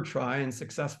 3rd try and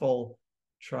successful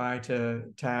try to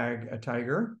tag a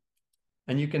tiger.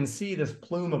 And you can see this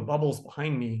plume of bubbles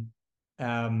behind me.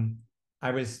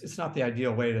 It's not the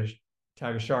ideal way to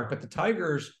tag a shark, but the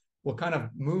tigers will kind of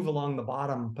move along the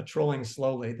bottom, patrolling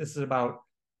slowly. This is about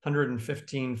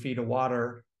 115 feet of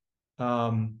water.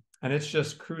 And it's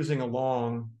just cruising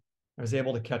along. I was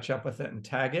able to catch up with it and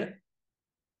tag it.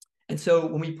 And so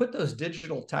when we put those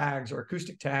digital tags or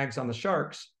acoustic tags on the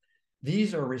sharks,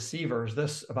 these are receivers.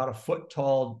 This about a foot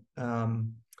tall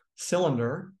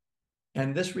cylinder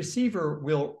And this receiver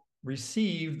will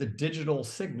receive the digital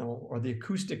signal or the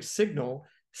acoustic signal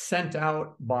sent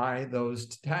out by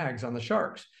those tags on the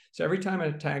sharks. So every time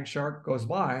a tagged shark goes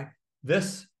by,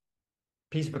 this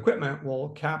piece of equipment will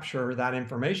capture that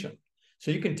information.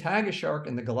 So you can tag a shark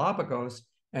in the Galapagos,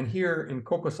 and here in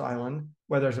Cocos Island,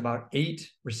 where there's about 8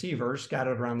 receivers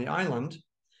scattered around the island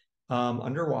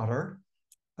underwater,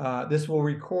 this will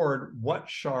record what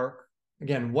shark,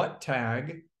 again, what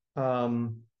tag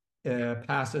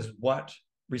passes what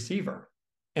receiver.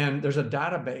 And there's a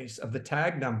database of the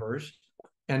tag numbers.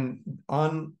 And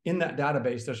in that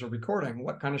database, there's a recording.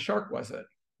 What kind of shark was it?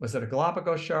 Was it a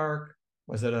Galapagos shark?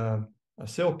 Was it a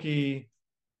silky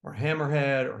or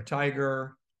hammerhead or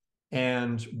tiger?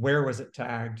 And where was it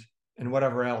tagged? And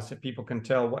whatever else, if people can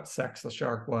tell what sex the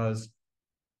shark was.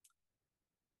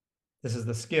 This is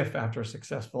the skiff after a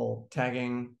successful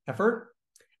tagging effort.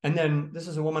 And then this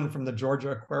is a woman from the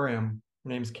Georgia Aquarium. Her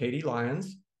name's Katie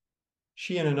Lyons.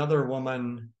 She and another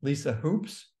woman, Lisa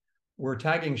Hoops, were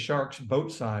tagging sharks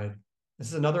boat side. This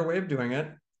is another way of doing it.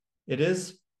 It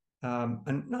is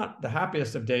not the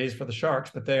happiest of days for the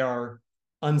sharks, but they are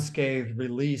unscathed,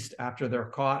 released after they're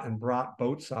caught and brought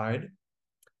boat side.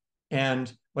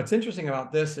 And what's interesting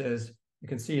about this is you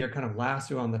can see a kind of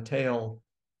lasso on the tail.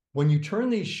 When you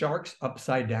turn these sharks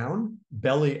upside down,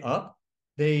 belly up,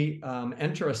 they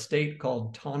enter a state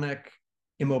called tonic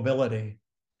immobility.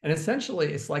 And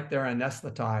essentially, it's like they're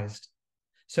anesthetized.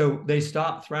 So they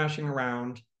stop thrashing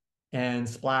around and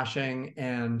splashing,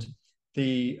 and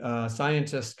the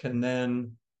scientists can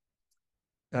then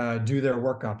do their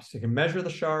workups. They can measure the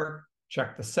shark,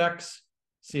 check the sex,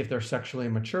 see if they're sexually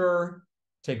mature,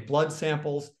 take blood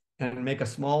samples, and make a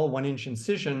small 1-inch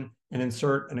incision and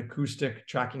insert an acoustic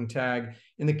tracking tag.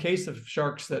 In the case of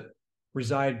sharks that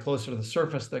reside closer to the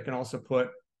surface, they can also put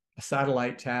a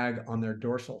satellite tag on their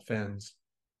dorsal fins.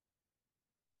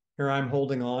 Here I'm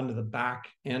holding on to the back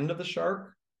end of the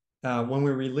shark. When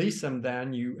we release them,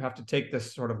 then you have to take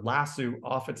this sort of lasso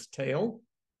off its tail.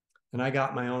 And I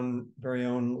got my own very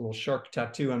own little shark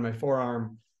tattoo on my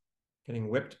forearm, getting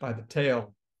whipped by the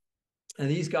tail. And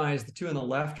these guys, the two on the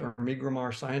left, are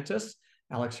Mi'kmaq scientists,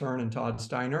 Alex Hearn and Todd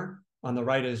Steiner. On the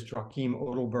right is Joachim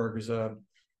Odelberg, who's a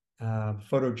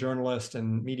photojournalist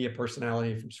and media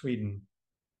personality from Sweden.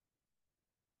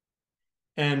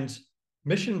 And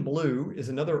Mission Blue is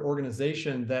another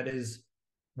organization that is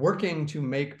working to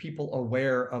make people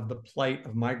aware of the plight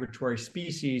of migratory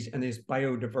species and these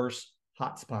biodiverse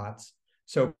hotspots.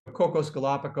 So Cocos,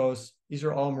 Galapagos, these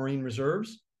are all marine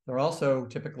reserves. They're also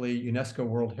typically UNESCO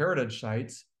World Heritage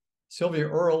Sites. Sylvia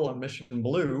Earle on Mission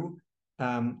Blue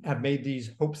have made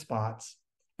these hope spots.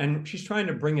 And she's trying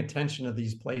to bring attention to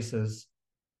these places.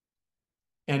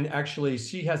 And actually,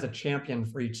 she has a champion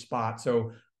for each spot.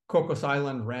 So Cocos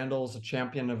Island, Randall's a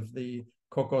champion of the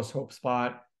Cocos Hope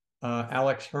Spot.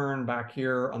 Alex Hearn back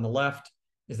here on the left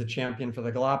is the champion for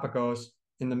the Galapagos.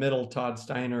 In the middle, Todd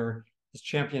Steiner is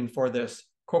champion for this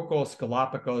Cocos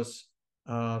Galapagos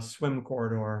swim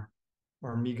corridor,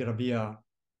 or Migravia.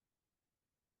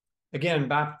 Again,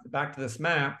 back to this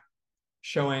map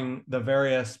showing the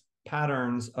various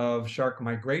patterns of shark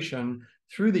migration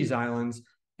through these islands.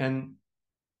 And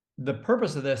the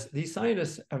purpose of this, these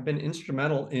scientists have been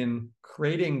instrumental in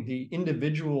creating the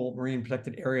individual marine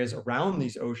protected areas around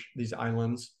these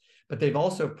islands, but they've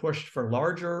also pushed for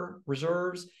larger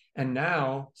reserves and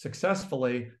now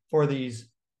successfully for these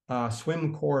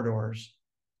swim corridors,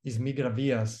 these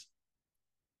migravias.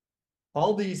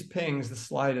 All these pings, the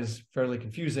slide is fairly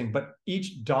confusing, but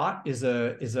each dot is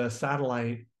a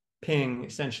satellite ping,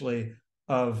 essentially,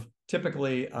 of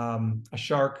typically a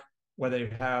shark where they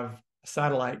have a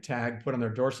satellite tag put on their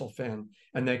dorsal fin,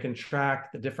 and they can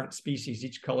track the different species.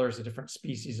 Each color is a different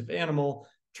species of animal,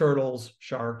 turtles,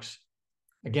 sharks.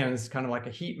 Again, it's kind of like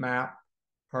a heat map,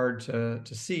 hard to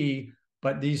see,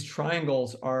 but these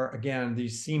triangles are, again,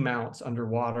 these seamounts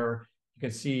underwater. You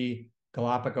can see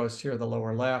Galapagos here, the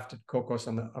lower left, Cocos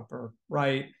on the upper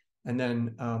right, and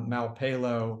then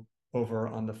Malpelo over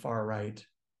on the far right.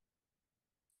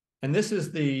 And this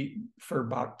is for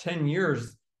about 10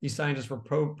 years, these scientists were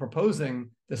proposing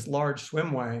this large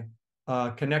swimway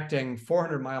connecting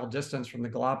 400-mile distance from the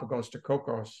Galapagos to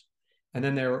Cocos. And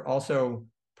then they were also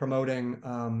promoting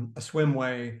a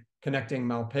swimway connecting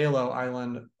Malpelo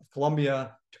Island of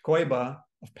Colombia to Coiba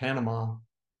of Panama.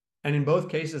 And in both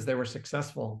cases, they were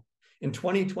successful. In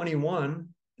 2021,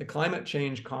 the Climate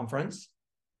Change Conference,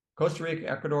 Costa Rica,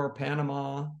 Ecuador,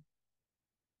 Panama,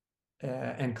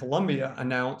 and Colombia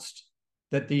announced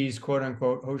that these quote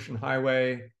unquote ocean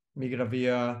highway,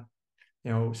 migravia,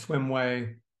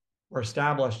 swimway were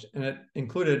established, and it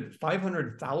included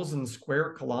 500,000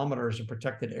 square kilometers of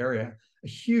protected area, a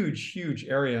huge, huge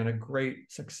area and a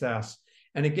great success.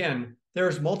 And again,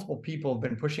 there's multiple people who've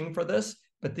been pushing for this,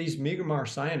 but these Mi'kmaq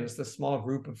scientists, this small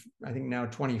group of, I think now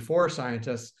 24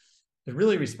 scientists, is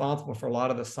really responsible for a lot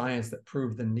of the science that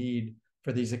proved the need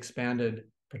for these expanded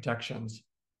protections.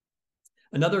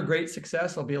 Another great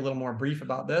success, I'll be a little more brief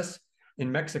about this, in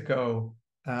Mexico,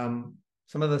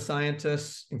 some of the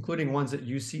scientists, including ones at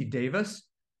UC Davis,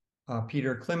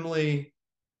 Peter Klimley,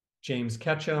 James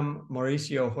Ketchum,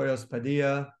 Mauricio Hoyos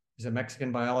Padilla, he's a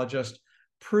Mexican biologist,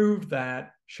 proved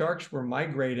that sharks were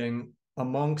migrating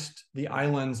amongst the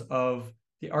islands of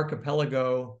the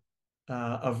archipelago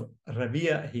of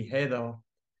Revillagigedo.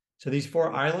 So these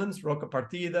 4 islands, Roca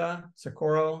Partida,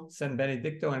 Socorro, San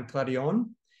Benedicto, and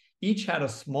Clarion, each had a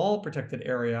small protected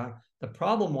area. The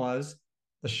problem was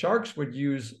the sharks would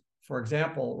use, for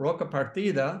example, Roca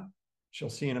Partida, which you'll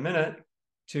see in a minute,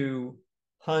 to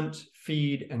hunt,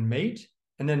 feed, and mate,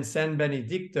 and then San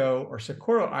Benedicto or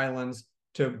Socorro Islands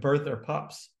to birth their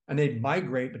pups. And they'd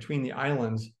migrate between the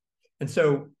islands. And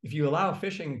so if you allow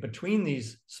fishing between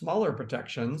these smaller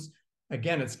protections,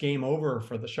 again, it's game over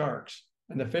for the sharks.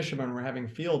 And the fishermen were having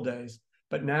field days.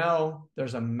 But now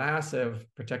there's a massive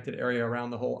protected area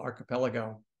around the whole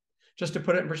archipelago. Just to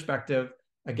put it in perspective,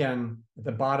 again, at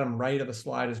the bottom right of the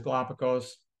slide is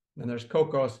Galapagos, and there's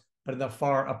Cocos, but in the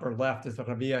far upper left is the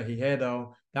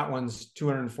Revillagigedo. That one's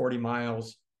 240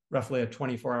 miles, roughly a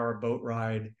 24-hour boat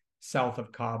ride south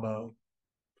of Cabo.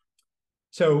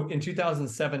 So in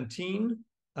 2017,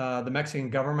 the Mexican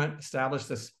government established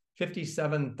this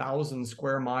 57,000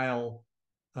 square mile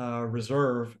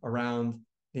reserve around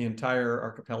the entire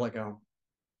archipelago.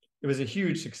 It was a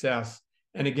huge success.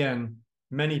 And again,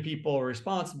 many people were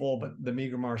responsible, but the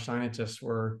Mi'kmaq scientists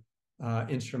were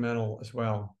instrumental as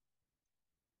well.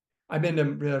 I've been to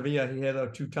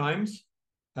Revillagigedo 2 times.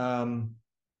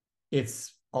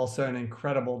 It's also an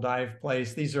incredible dive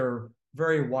place. These are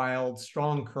very wild,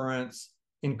 strong currents,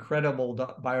 incredible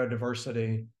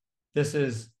biodiversity. This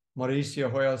is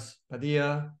Mauricio Hoyos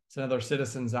Padilla. It's another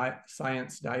citizen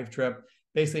science dive trip.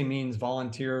 Basically means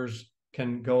volunteers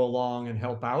can go along and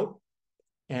help out.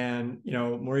 And, you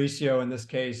know, Mauricio in this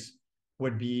case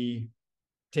would be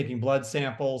taking blood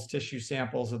samples, tissue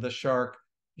samples of the shark.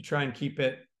 You try and keep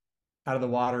it out of the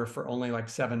water for only like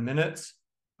 7 minutes.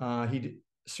 He'd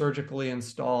surgically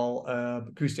install an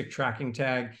acoustic tracking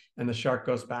tag, and the shark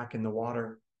goes back in the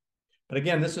water. But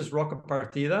again, this is Roca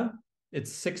Partida.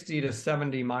 It's 60 to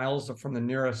 70 miles from the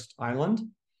nearest island.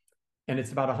 And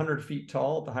it's about 100 feet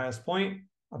tall at the highest point,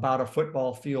 about a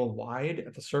football field wide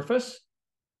at the surface.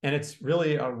 And it's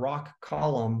really a rock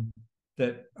column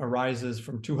that arises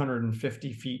from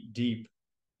 250 feet deep.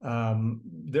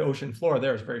 The ocean floor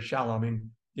there is very shallow. I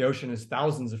mean, the ocean is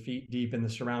thousands of feet deep in the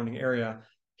surrounding area.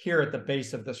 Here at the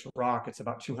base of this rock, it's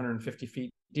about 250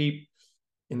 feet deep.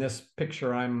 In this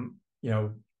picture, I'm, you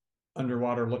know,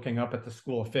 underwater looking up at the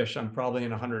school of fish. I'm probably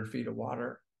in 100 feet of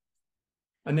water.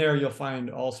 And there you'll find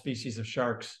all species of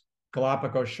sharks,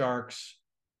 Galapagos sharks,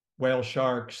 whale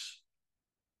sharks.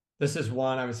 This is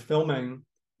one I was filming.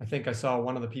 I think I saw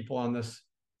one of the people on this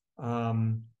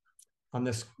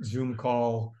Zoom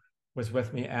call was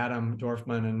with me, Adam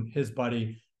Dorfman and his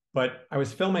buddy. But I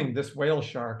was filming this whale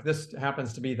shark. This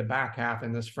happens to be the back half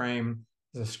in this frame.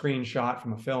 It's a screenshot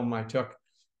from a film I took.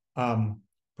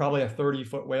 Probably a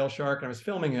 30-foot whale shark. And I was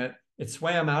filming it. It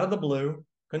swam out of the blue,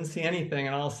 couldn't see anything.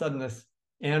 And all of a sudden this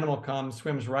animal comes,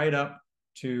 swims right up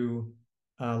to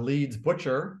Leeds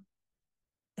Butcher,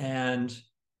 and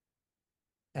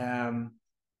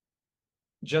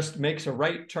just makes a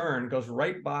right turn, goes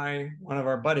right by one of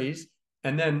our buddies.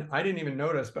 And then I didn't even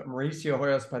notice, but Mauricio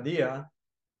Hoyos Padilla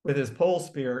with his pole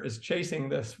spear is chasing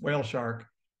this whale shark.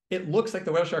 It looks like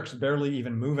the whale shark's barely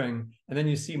even moving. And then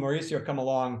you see Mauricio come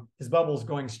along, his bubble's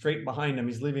going straight behind him.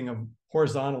 He's leaving a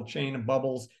horizontal chain of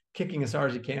bubbles, kicking as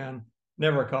hard as he can,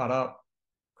 never caught up.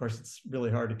 Of course, it's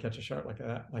really hard to catch a shark like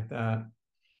that.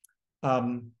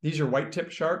 These are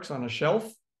white-tipped sharks on a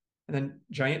shelf, and then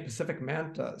giant Pacific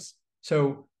mantas.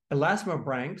 So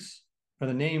elasmobranchs are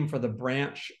the name for the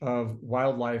branch of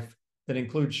wildlife that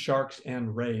includes sharks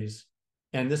and rays.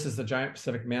 And this is the giant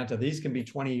Pacific manta. These can be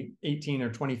 18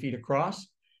 or 20 feet across.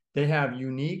 They have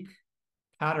unique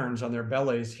patterns on their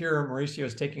bellies. Here, Mauricio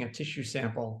is taking a tissue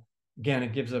sample. Again,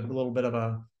 it gives a little bit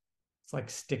of it's like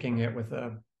sticking it with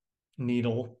a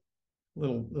needle,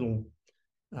 little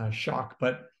shock.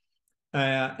 But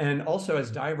and also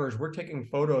as divers, we're taking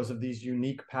photos of these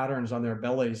unique patterns on their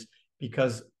bellies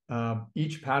because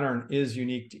each pattern is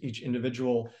unique to each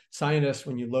individual. Scientists,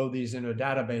 when you load these into a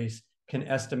database, can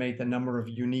estimate the number of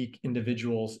unique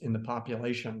individuals in the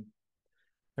population.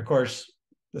 Of course,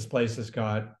 this place has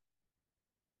got,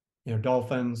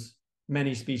 dolphins,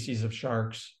 many species of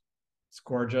sharks. It's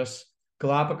gorgeous.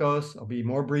 Galapagos, I'll be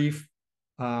more brief.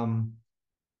 Again,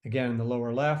 in the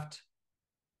lower left.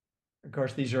 Of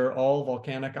course, these are all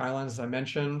volcanic islands, as I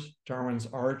mentioned. Darwin's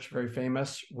Arch, very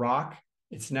famous rock.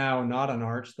 It's now not an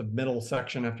arch. The middle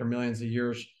section, after millions of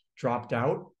years, dropped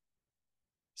out.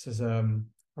 This is a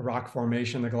rock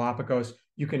formation, the Galapagos.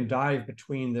 You can dive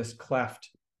between this cleft.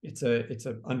 It's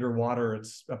a underwater.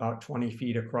 It's about 20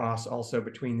 feet across, also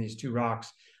between these two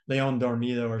rocks. León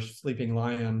dormido, or sleeping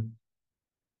lion.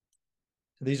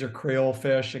 These are Creole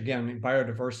fish. Again,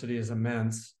 biodiversity is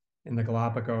immense in the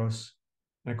Galapagos.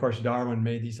 And of course, Darwin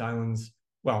made these islands.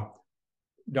 Well,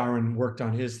 Darwin worked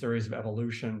on his theories of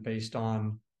evolution based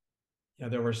on,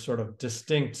 there were sort of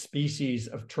distinct species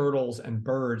of turtles and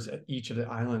birds at each of the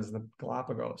islands in the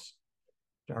Galapagos.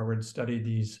 Darwin studied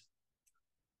these,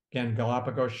 again,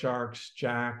 Galapagos sharks,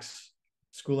 jacks,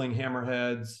 schooling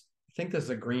hammerheads. I think this is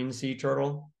a green sea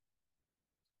turtle.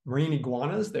 Marine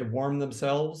iguanas, they warm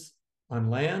themselves on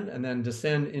land and then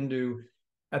descend into,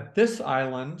 at this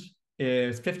island,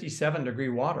 is 57-degree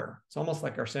water. It's almost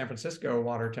like our San Francisco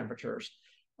water temperatures.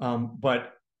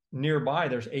 But nearby,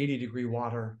 there's 80-degree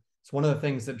water. It's one of the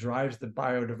things that drives the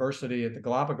biodiversity at the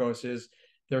Galapagos is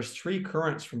there's 3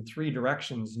 currents from 3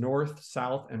 directions, north,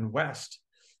 south, and west,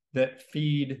 that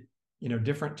feed,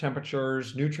 different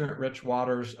temperatures, nutrient-rich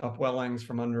waters, upwellings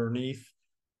from underneath,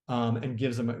 and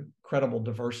gives them incredible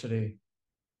diversity.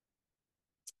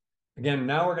 Again,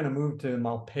 now we're going to move to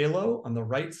Malpelo on the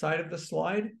right side of the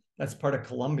slide. That's part of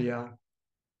Colombia.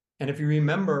 And if you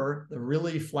remember the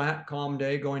really flat, calm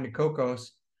day going to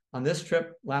Cocos, on this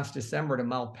trip last December to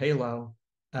Malpelo,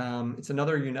 it's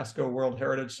another UNESCO World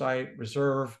Heritage Site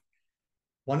reserve.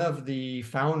 One of the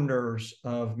founders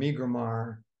of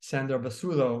Miramar, Sandra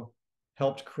Basulo,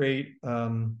 helped create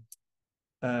an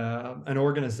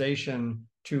organization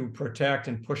to protect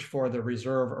and push for the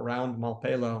reserve around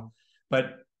Malpelo.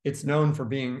 But it's known for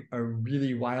being a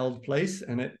really wild place,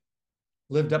 and it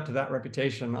lived up to that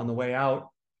reputation. On the way out,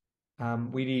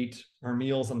 we'd eat our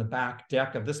meals on the back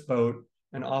deck of this boat,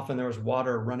 and often there was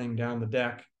water running down the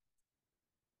deck.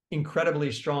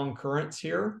 Incredibly strong currents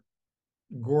here,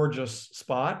 gorgeous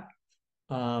spot.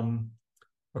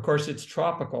 Of course, it's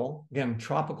tropical. Again,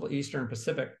 tropical Eastern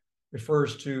Pacific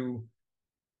refers to,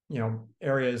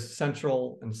 areas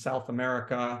Central and South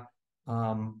America,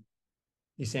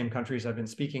 these same countries I've been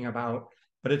speaking about.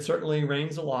 But it certainly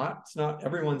rains a lot. It's not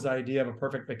everyone's idea of a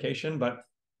perfect vacation, but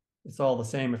it's all the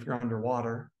same if you're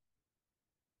underwater.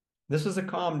 This is a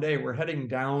calm day. We're heading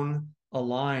down a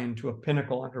line to a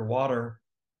pinnacle underwater.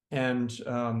 And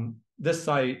this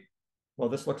site, well,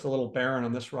 this looks a little barren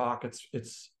on this rock.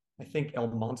 It's I think El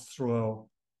Monstruo,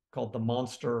 called the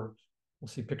Monster. We'll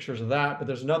see pictures of that. But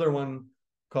there's another one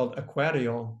called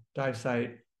Aquario, dive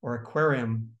site, or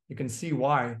aquarium. You can see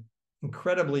why.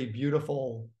 Incredibly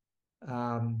beautiful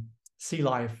sea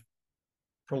life,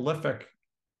 prolific.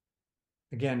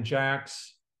 Again,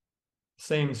 jacks,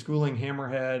 same schooling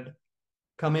hammerhead,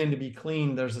 come in to be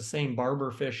cleaned. There's the same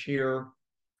barber fish here.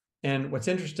 And what's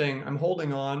interesting, I'm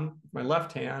holding on with my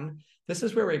left hand. This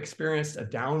is where we experienced a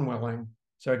downwelling.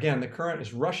 So again, the current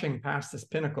is rushing past this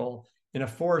pinnacle in a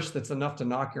force that's enough to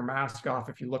knock your mask off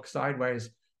if you look sideways.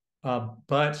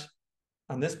 But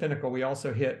on this pinnacle, we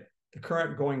also hit the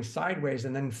current going sideways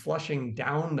and then flushing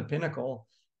down the pinnacle,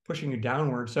 pushing you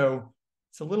downward. So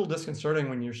it's a little disconcerting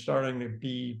when you're starting to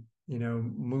be,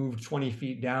 moved 20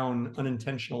 feet down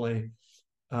unintentionally.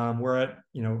 We're at,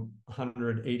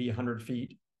 180, 100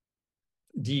 feet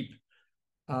deep.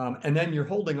 And then you're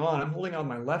holding on. I'm holding on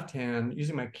my left hand,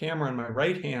 using my camera in my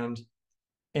right hand.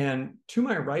 And to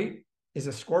my right is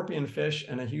a scorpion fish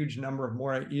and a huge number of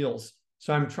moray eels.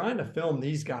 So I'm trying to film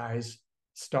these guys,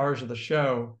 stars of the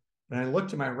show. And I look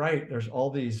to my right, there's all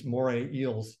these moray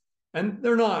eels. And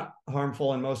they're not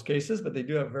harmful in most cases, but they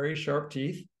do have very sharp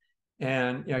teeth.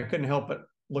 And I couldn't help but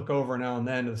look over now and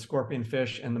then to the scorpion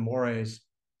fish and the morays,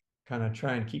 kind of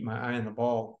try and keep my eye on the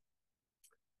ball.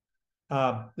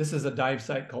 This is a dive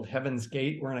site called Heaven's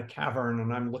Gate. We're in a cavern,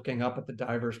 and I'm looking up at the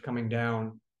divers coming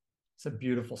down. It's a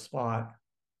beautiful spot.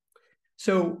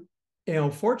 So,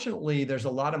 fortunately, there's a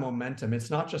lot of momentum. It's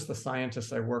not just the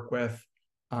scientists I work with.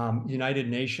 United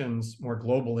Nations more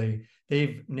globally,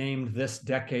 they've named this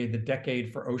decade the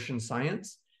Decade for Ocean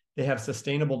Science. They have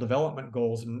sustainable development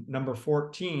goals. And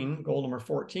goal number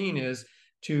 14 is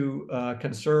to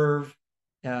conserve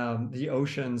the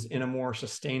oceans in a more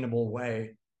sustainable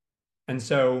way. And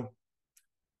so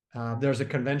there's a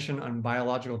convention on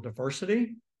biological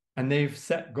diversity. And they've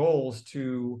set goals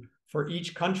for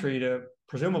each country to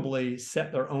presumably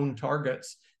set their own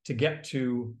targets to get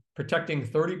to protecting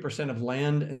 30% of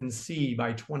land and sea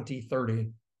by 2030.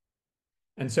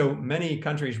 And so many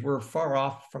countries were far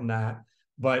off from that,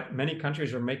 but many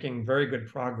countries are making very good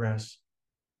progress.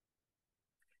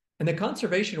 And the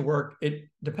conservation work, it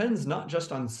depends not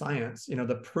just on science,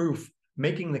 the proof,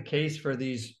 making the case for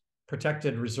these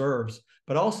protected reserves,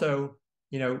 but also,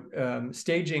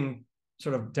 staging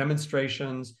sort of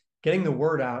demonstrations, getting the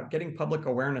word out, getting public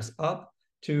awareness up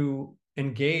to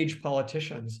engage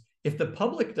politicians. If the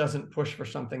public doesn't push for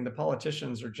something, the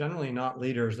politicians are generally not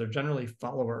leaders, they're generally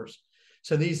followers.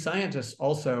 So these scientists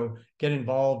also get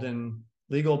involved in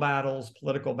legal battles,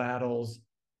 political battles,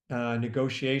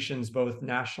 negotiations, both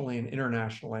nationally and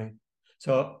internationally.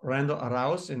 So Orlando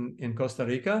Arauz in Costa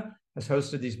Rica has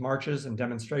hosted these marches and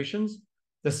demonstrations.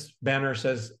 This banner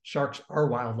says, "Sharks are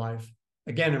wildlife."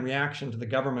 Again, in reaction to the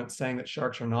government saying that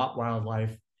sharks are not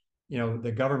wildlife,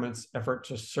 the government's effort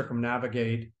to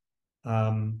circumnavigate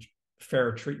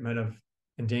fair treatment of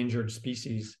endangered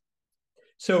species.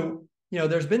 So,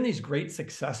 there's been these great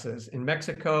successes in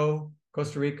Mexico,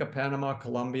 Costa Rica, Panama,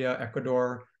 Colombia,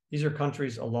 Ecuador. These are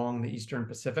countries along the Eastern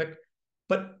Pacific.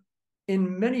 But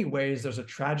in many ways, there's a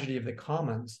tragedy of the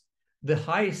commons. The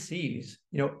high seas,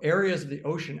 areas of the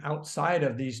ocean outside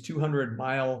of these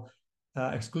 200-mile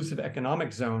exclusive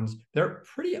economic zones, they're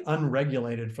pretty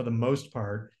unregulated for the most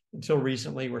part. Until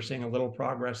recently, we're seeing a little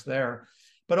progress there.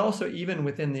 But also, even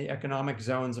within the economic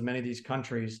zones of many of these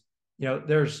countries,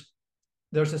 there's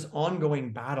this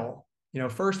ongoing battle.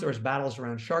 First there was battles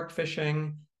around shark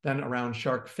fishing, then around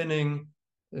shark finning.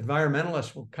 The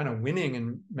environmentalists were kind of winning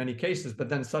in many cases, but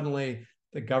then suddenly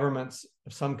the governments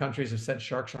of some countries have said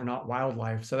sharks are not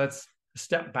wildlife. So that's a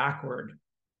step backward.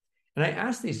 And I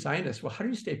asked these scientists, well, how do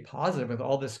you stay positive with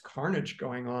all this carnage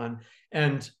going on?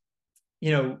 And,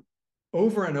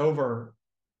 over and over,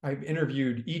 I've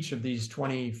interviewed each of these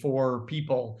 24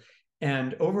 people,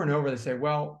 and over they say,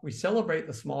 well, we celebrate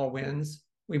the small wins,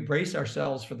 we brace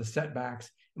ourselves for the setbacks,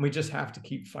 and we just have to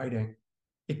keep fighting.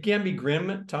 It can be grim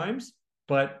at times,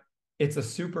 but it's a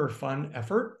super fun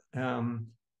effort.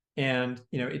 And,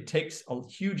 it takes a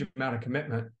huge amount of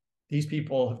commitment. These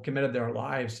people have committed their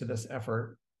lives to this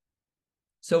effort.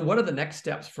 So what are the next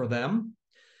steps for them?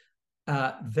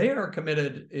 They are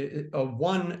committed.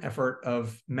 One effort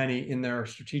of many in their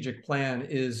strategic plan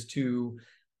is to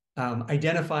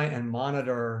identify and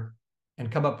monitor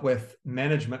and come up with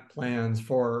management plans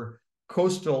for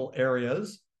coastal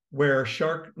areas where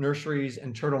shark nurseries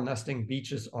and turtle nesting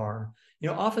beaches are.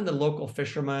 Often the local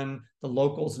fishermen, the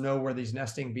locals know where these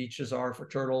nesting beaches are for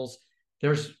turtles.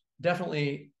 There's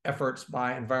definitely efforts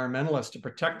by environmentalists to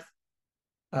protect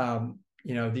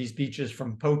these beaches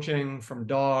from poaching, from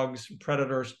dogs, from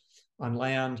predators on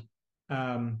land.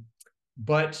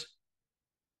 But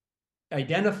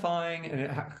identifying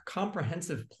a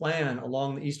comprehensive plan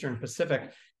along the Eastern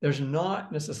Pacific, there's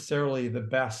not necessarily the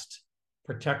best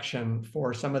protection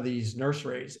for some of these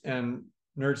nurseries and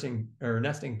nursing or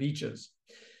nesting beaches.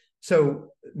 So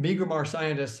Mi'kmaq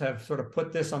scientists have sort of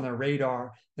put this on their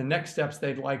radar. The next steps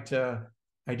they'd like to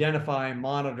identify,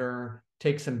 monitor,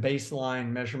 take some baseline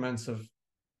measurements of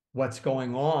what's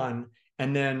going on,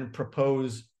 and then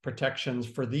propose protections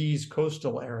for these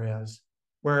coastal areas.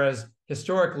 Whereas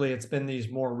historically, it's been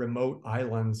these more remote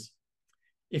islands.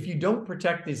 If you don't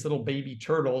protect these little baby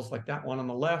turtles, like that one on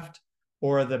the left,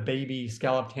 or the baby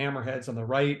scalloped hammerheads on the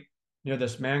right, near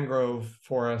this mangrove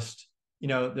forest,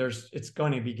 it's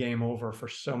going to be game over for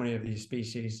so many of these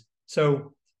species.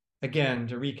 So again,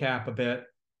 to recap a bit,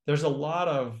 there's a lot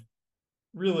of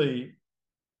really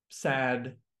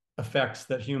sad effects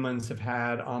that humans have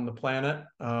had on the planet.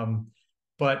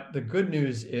 But the good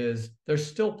news is there's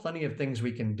still plenty of things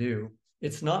we can do.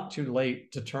 It's not too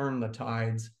late to turn the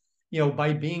tides.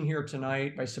 By being here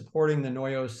tonight, by supporting the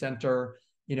Noyo Center,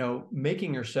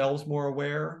 making yourselves more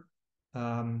aware,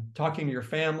 talking to your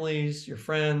families, your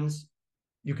friends.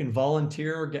 You can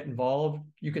volunteer, get involved.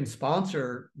 You can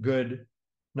sponsor good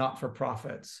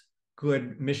not-for-profits,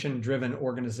 good mission-driven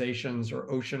organizations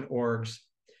or ocean orgs.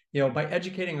 By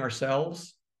educating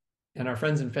ourselves and our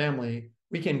friends and family,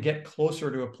 we can get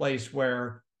closer to a place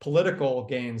where political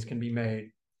gains can be made.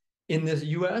 In the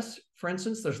US, for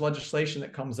instance, there's legislation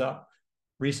that comes up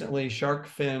recently, Shark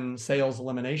Fin Sales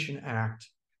Elimination Act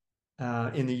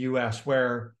in the US,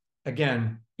 where,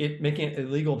 again, making it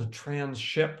illegal to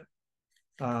transship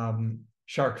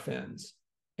shark fins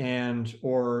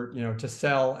or to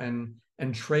sell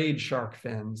and trade shark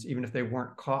fins, even if they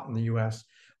weren't caught in the US.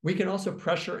 We can also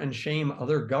pressure and shame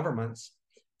other governments.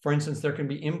 For instance, there can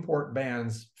be import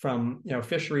bans from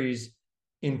fisheries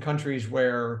in countries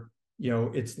where,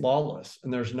 it's lawless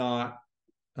and there's not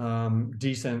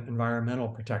decent environmental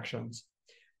protections.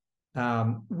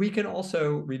 We can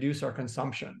also reduce our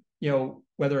consumption,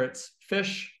 whether it's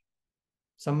fish,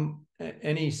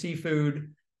 any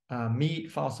seafood,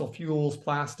 meat, fossil fuels,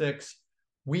 plastics.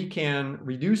 We can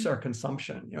reduce our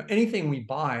consumption. Anything we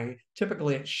buy,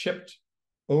 typically it's shipped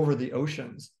over the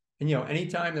oceans. And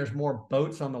anytime there's more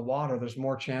boats on the water, there's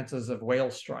more chances of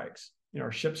whale strikes,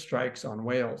 or ship strikes on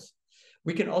whales.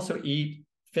 We can also eat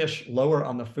fish lower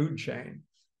on the food chain.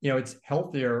 It's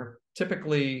healthier.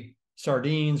 Typically,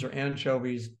 sardines or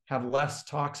anchovies have less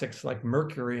toxics like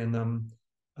mercury in them.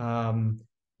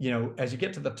 As you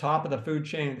get to the top of the food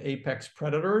chain, apex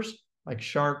predators like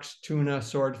sharks, tuna,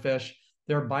 swordfish,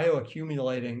 they're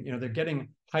bioaccumulating. They're getting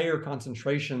higher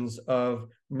concentrations of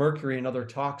mercury and other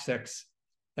toxics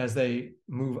as they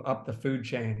move up the food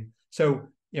chain. So,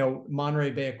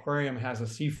 Monterey Bay Aquarium has a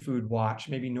seafood watch.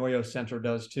 Maybe Noyo Center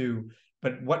does too.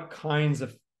 But what kinds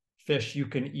of fish you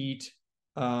can eat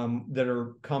that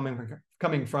are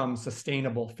coming from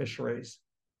sustainable fisheries?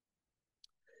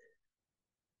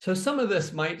 So some of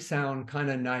this might sound kind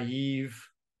of naive,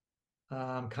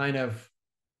 kind of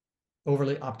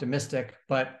overly optimistic,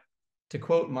 but to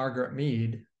quote Margaret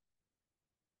Mead,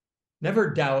 never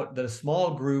doubt that a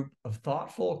small group of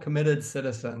thoughtful, committed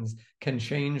citizens can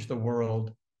change the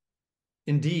world.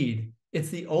 Indeed, it's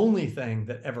the only thing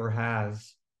that ever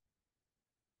has.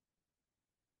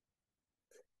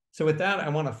 So with that, I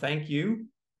want to thank you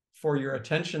for your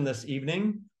attention this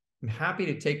evening. I'm happy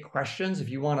to take questions if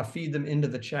you want to feed them into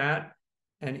the chat,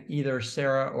 and either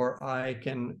Sarah or I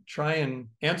can try and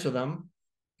answer them.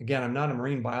 Again, I'm not a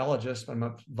marine biologist, but I'm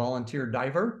a volunteer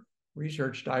diver,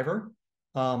 research diver.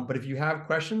 But if you have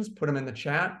questions, put them in the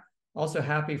chat. Also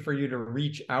happy for you to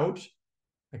reach out.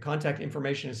 My contact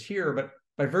information is here, but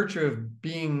by virtue of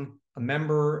being a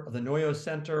member of the Noyo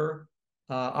Center,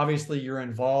 obviously you're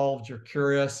involved, you're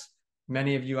curious.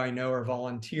 Many of you I know are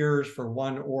volunteers for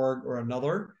one org or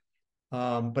another.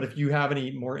 But if you have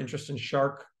any more interest in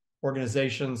shark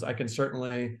organizations, I can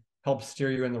certainly help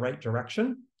steer you in the right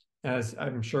direction, as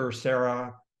I'm sure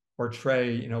Sarah or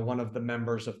Trey, one of the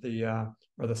members of the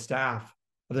or the staff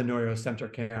of the Noyo Center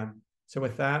can. So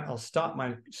with that, I'll stop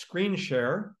my screen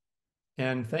share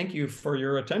and thank you for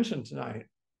your attention tonight.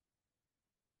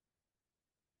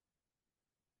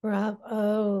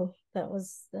 Bravo. That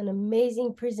was an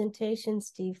amazing presentation,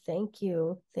 Steve. Thank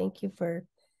you. Thank you for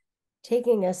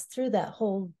taking us through that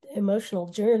whole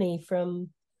emotional journey from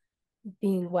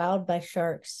being wowed by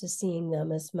sharks to seeing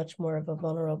them as much more of a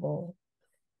vulnerable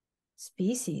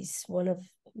species. One of,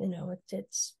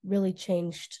 it's really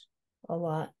changed a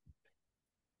lot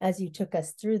as you took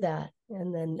us through that,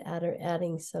 and then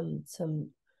adding some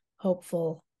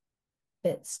hopeful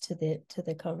bits to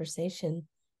the conversation.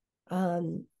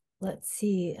 Let's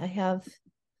see, I have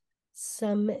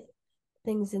some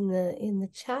things in the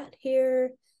chat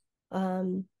here.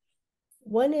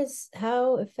 One is,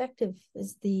 how effective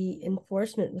is the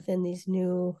enforcement within these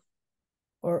new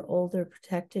or older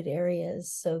protected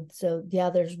areas? So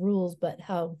yeah, there's rules, but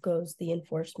how goes the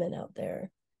enforcement out there?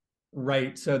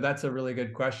 Right. So that's a really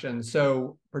good question.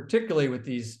 So particularly with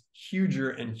these huger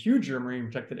and huger marine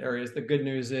protected areas, the good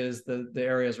news is the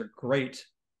areas are great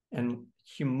and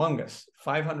humongous,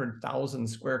 500,000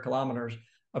 square kilometers.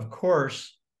 Of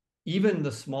course, even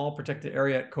the small protected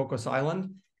area at Cocos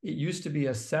Island, it used to be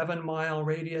a 7-mile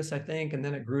radius, I think, and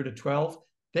then it grew to 12.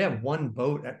 They have one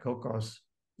boat at Cocos,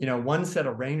 one set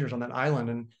of rangers on that island.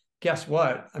 And guess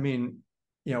what? I mean,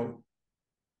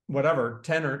 whatever,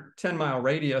 10-mile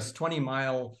radius,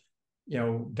 20-mile,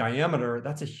 diameter,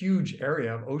 that's a huge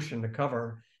area of ocean to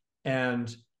cover.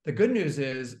 And the good news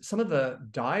is some of the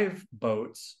dive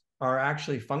boats are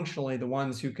actually functionally the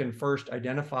ones who can first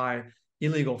identify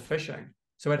illegal fishing.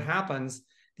 So it happens,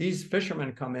 these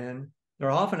fishermen come in,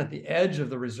 they're often at the edge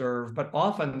of the reserve, but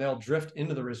often they'll drift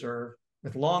into the reserve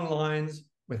with long lines,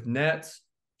 with nets.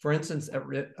 For instance, at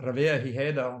Revilla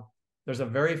Gigedo, there's a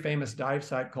very famous dive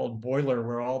site called Boiler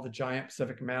where all the giant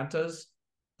Pacific mantas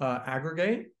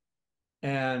aggregate.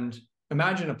 And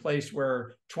imagine a place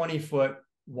where 20-foot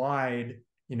wide,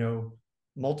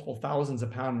 multiple thousands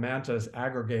of pound mantas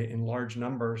aggregate in large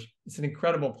numbers. It's an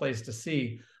incredible place to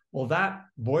see. Well, that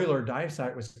Boiler dive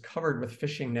site was covered with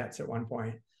fishing nets at one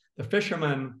point. The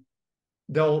fishermen,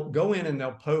 they'll go in and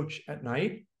they'll poach at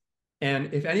night.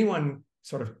 And if anyone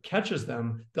sort of catches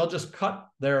them, they'll just cut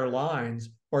their lines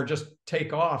or just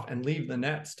take off and leave the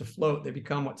nets to float. They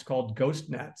become what's called ghost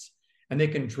nets, and they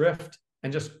can drift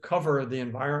and just cover the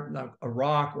environment, a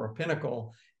rock or a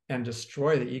pinnacle, and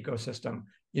destroy the ecosystem.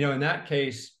 In that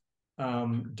case,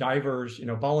 divers,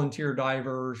 volunteer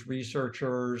divers,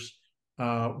 researchers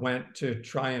went to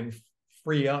try and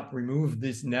remove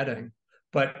this netting.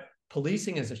 But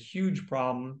policing is a huge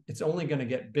problem. It's only going to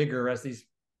get bigger as these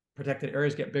protected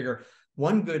areas get bigger.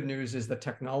 One good news is the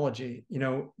technology.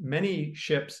 Many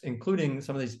ships, including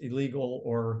some of these illegal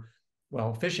or,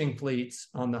 fishing fleets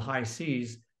on the high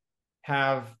seas,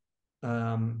 have,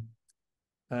 I'm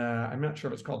not sure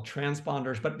if it's called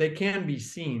transponders, but they can be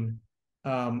seen.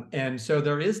 And so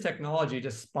there is technology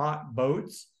to spot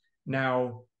boats.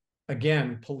 Now,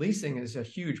 again, policing is a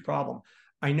huge problem.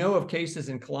 I know of cases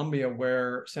in Colombia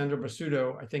where Sandra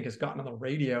Basuto, I think, has gotten on the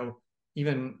radio,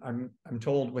 even I'm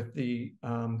told with the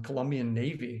Colombian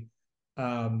Navy,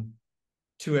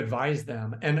 to advise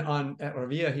them. And at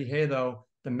Revillagigedo,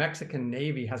 the Mexican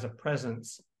Navy has a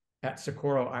presence at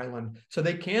Socorro Island. So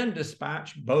they can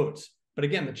dispatch boats. But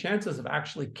again, the chances of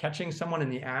actually catching someone in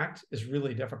the act is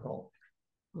really difficult.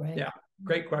 Right. Yeah.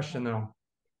 Great question, though.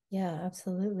 Yeah,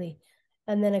 absolutely.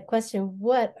 And then a question,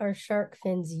 what are shark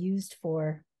fins used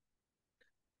for?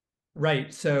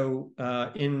 Right. So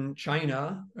in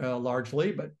China,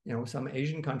 largely, but some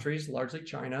Asian countries, largely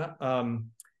China,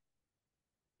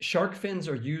 shark fins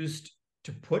are used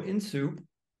to put in soup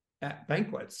at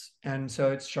banquets. And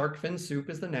so it's shark fin soup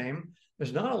is the name.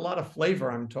 There's not a lot of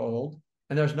flavor, I'm told,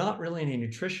 and there's not really any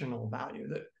nutritional value.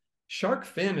 The shark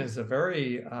fin is a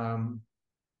very, I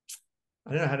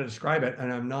don't know how to describe it,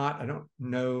 and I don't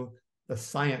know the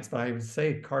science, but I would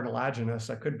say cartilaginous.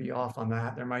 I could be off on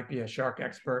that. There might be a shark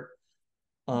expert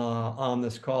on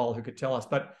this call who could tell us,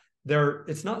 but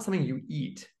it's not something you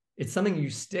eat. It's something you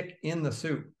stick in the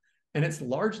soup, and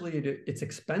it's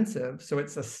expensive. So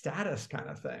it's a status kind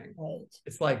of thing. Right.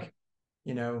 It's like,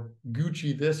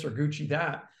 Gucci this or Gucci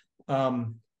that.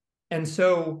 And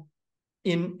so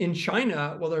in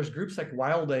China, there's groups like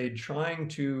Wild Aid trying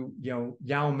to,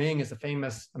 Yao Ming is a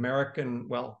famous American,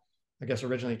 I guess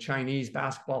originally Chinese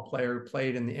basketball player who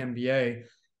played in the NBA.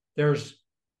 There's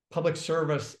public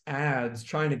service ads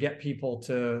trying to get people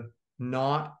to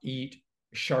not eat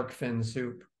shark fin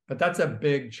soup, but that's a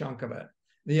big chunk of it.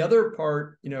 The other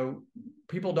part,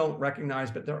 people don't recognize,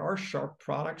 but there are shark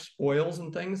products, oils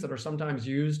and things that are sometimes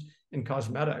used in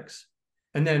cosmetics.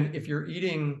 And then if you're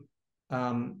eating,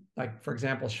 like, for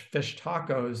example, fish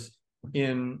tacos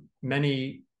in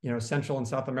many, Central and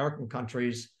South American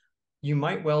countries, you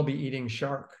might well be eating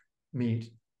shark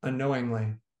meat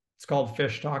unknowingly. It's called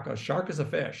fish tacos. Shark is a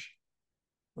fish.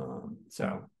 Wow.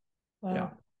 Yeah.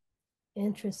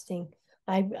 Interesting.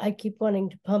 I keep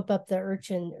wanting to pump up the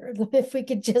urchin, or if we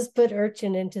could just put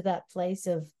urchin into that place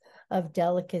of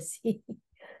delicacy.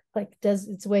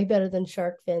 It's way better than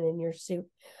shark fin in your soup.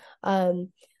 Right.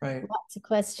 Lots of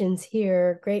questions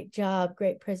here. Great job,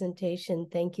 great presentation.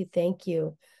 Thank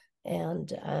you. And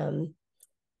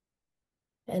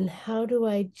how do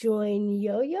I join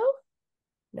Yo-Yo?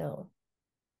 No.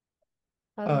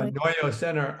 Noyo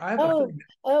Center. I have a feeling,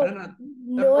 I don't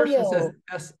know. That person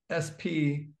says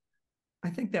SP. I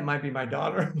think that might be my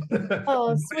daughter.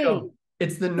 Oh, sweet.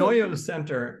 It's the Noyo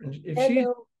Center. If she,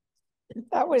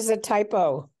 that was a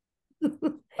typo.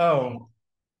 a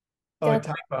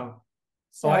typo.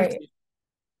 Sorry. I see.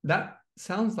 That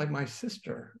sounds like my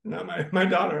sister, not my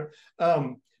daughter.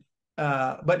 But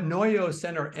Noyo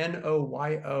Center,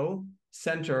 Noyo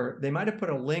Center. They might have put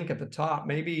a link at the top.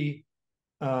 Maybe.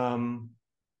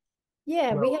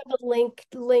 Yeah, we have a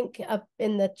link up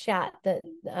in the chat that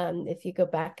if you go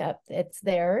back up, it's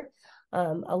there.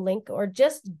 A link, or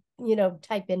just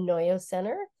type in Noyo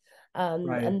Center,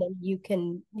 right. and then you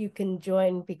can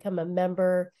join, become a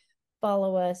member,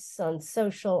 follow us on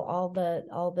social, all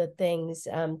the things.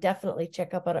 Definitely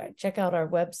check out our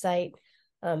website,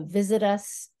 visit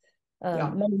us.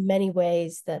 Many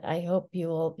ways that I hope you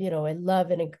will, I love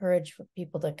and encourage for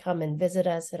people to come and visit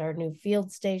us at our new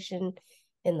field station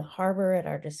in the harbor, at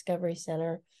our Discovery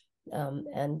Center,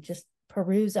 and just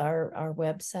peruse our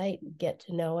website, get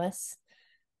to know us.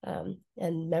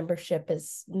 And membership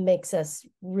makes us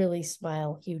really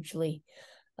smile hugely.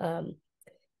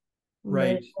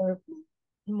 Right.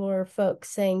 More folks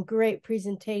saying, great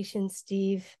presentation,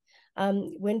 Steve.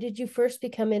 When did you first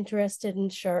become interested in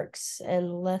sharks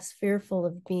and less fearful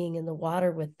of being in the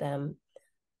water with them?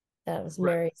 That was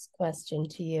Mary's question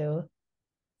to you.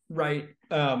 Right.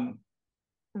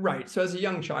 Right. So as a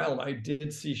young child, I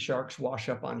did see sharks wash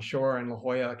up on shore in La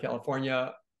Jolla,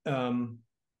 California. And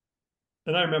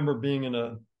I remember being in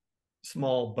a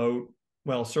small boat,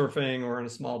 surfing, or in a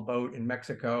small boat in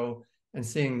Mexico, and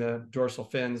seeing the dorsal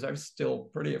fins. I was still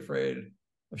pretty afraid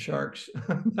of sharks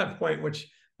at that point, which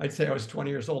I'd say I was 20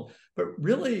 years old. But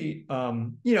really,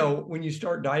 you know, when you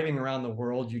start diving around the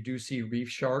world, you do see reef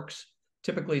sharks,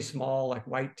 typically small, like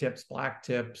white tips, black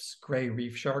tips, gray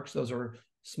reef sharks. Those are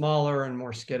smaller and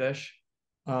more skittish.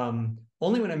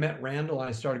 Only when I met Randall and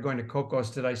I started going to Cocos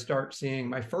did I start seeing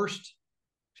my first,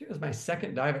 it was my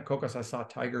second dive at Cocos, I saw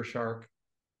tiger shark,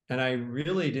 and I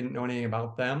really didn't know anything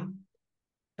about them.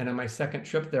 And on my second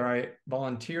trip there, I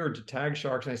volunteered to tag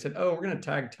sharks, and I said, oh, we're going to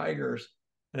tag tigers.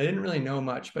 And I didn't really know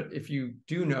much, but if you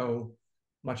do know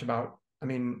much about, I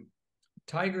mean,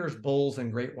 tigers, bulls,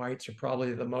 and great whites are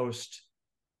probably the most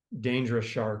dangerous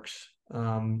sharks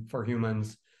for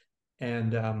humans.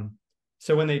 And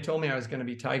so when they told me I was going to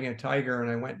be tagging a tiger, and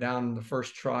I went down the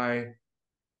first try,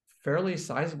 fairly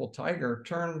sizable tiger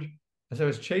turned, as I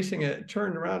was chasing it,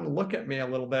 turned around and looked at me a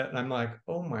little bit, and I'm like,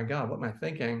 oh my God, what am I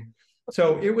thinking?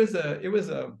 So it was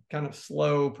a kind of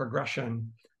slow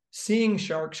progression. Seeing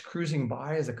sharks cruising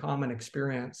by is a common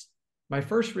experience. My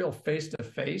first real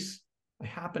face-to-face, I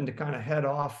happened to kind of head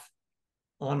off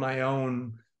on my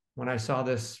own when I saw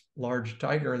this large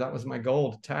tiger. That was my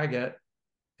goal, to tag it.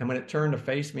 And when it turned to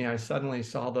face me, I suddenly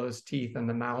saw those teeth in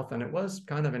the mouth, and it was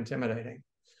kind of intimidating.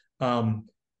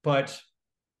 But,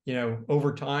 you know,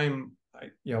 over time,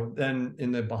 you know, then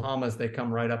in the Bahamas, they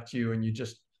come right up to you and you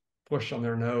just push on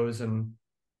their nose, and,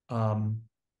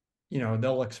 you know,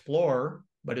 they'll explore,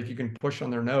 but if you can push on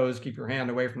their nose, keep your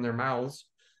hand away from their mouths.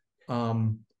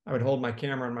 I would hold my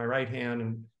camera in my right hand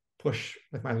and push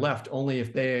with my left only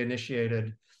if they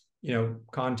initiated, you know,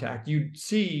 contact. You'd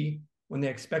see when they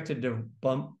expected to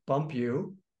bump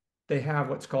you, they have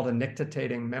what's called a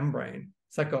nictitating membrane.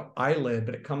 It's like an eyelid,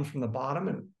 but it comes from the bottom,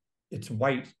 and it's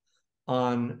white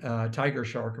on tiger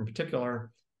shark in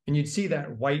particular. And you'd see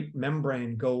that white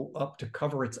membrane go up to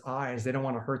cover its eyes. They don't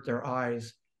want to hurt their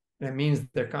eyes. And it means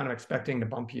they're kind of expecting to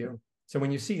bump you. So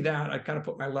when you see that, I kind of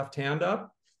put my left hand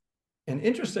up. And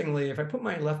interestingly, if I put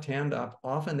my left hand up,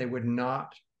 often they would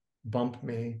not bump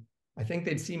me. I think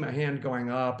they'd see my hand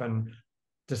going up and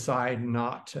decide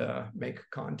not to make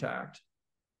contact.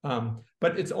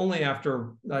 But it's only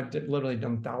after I've literally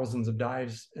done thousands of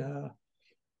dives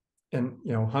and,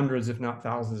 you know, hundreds, if not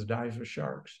thousands of dives with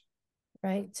sharks.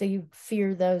 Right. So you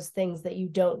fear those things that you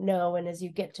don't know. And as you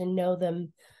get to know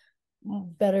them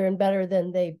better and better,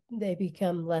 then they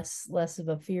become less of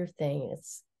a fear thing.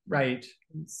 It's right.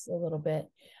 It's a little bit.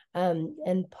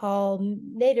 And Paul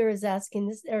Nader is asking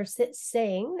this, or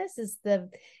saying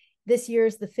this year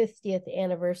is the 50th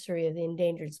anniversary of the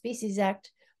Endangered Species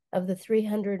Act. Of the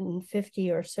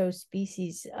 350 or so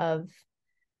species of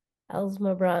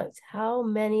Elsmobranchs, how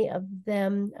many of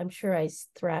them, I'm sure I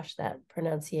thrashed that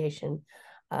pronunciation,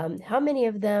 how many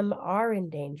of them are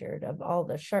endangered of all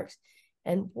the sharks?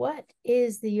 And what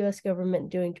is the U.S. government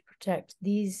doing to protect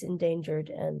these endangered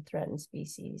and threatened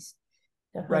species?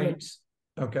 Right.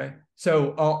 Okay.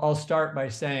 So I'll start by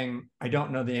saying I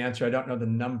don't know the answer. I don't know the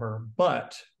number.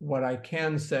 But what I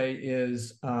can say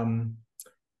is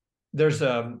there's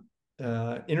a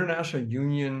International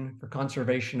Union for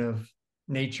Conservation of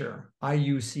Nature,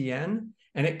 IUCN,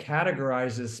 and it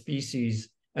categorizes species,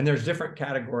 and there's different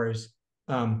categories.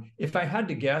 If I had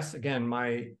to guess, again,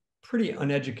 my pretty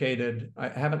uneducated, I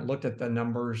haven't looked at the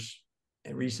numbers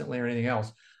recently or anything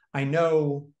else. I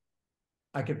know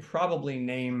I could probably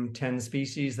name 10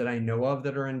 species that I know of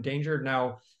that are endangered.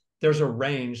 Now, there's a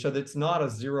range, so that's not a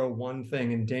 0-1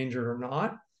 thing, endangered or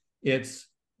not. It's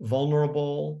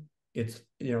vulnerable, it's,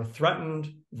 you know,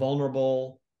 threatened,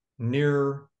 vulnerable,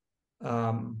 near,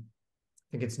 I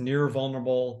think it's near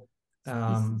vulnerable,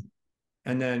 and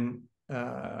then,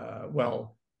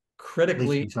 well,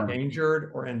 critically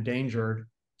endangered or endangered.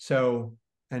 So,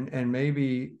 and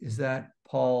maybe, is that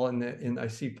Paul, and I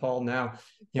see Paul now,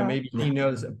 you know, maybe he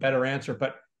knows a better answer,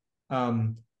 but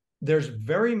there's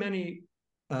very many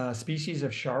species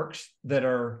of sharks that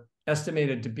are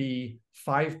estimated to be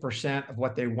 5% of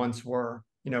what they once were.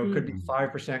 You know, it could be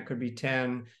 5%, could be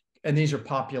 10, and these are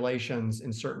populations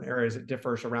in certain areas. It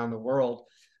differs around the world,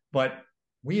 but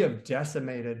we have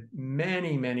decimated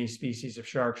many, many species of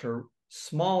sharks, or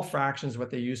small fractions of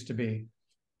what they used to be.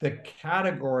 The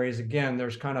categories, again,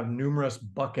 there's kind of numerous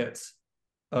buckets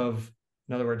of,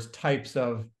 in other words, types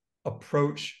of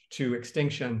approach to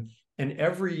extinction. And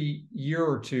every year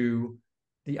or two,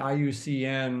 the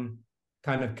IUCN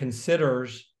kind of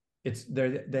considers,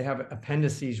 they have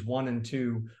appendices 1 and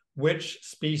 2, which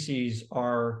species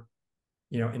are,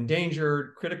 you know,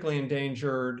 endangered, critically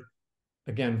endangered,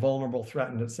 again, vulnerable,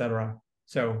 threatened, et cetera.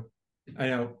 So I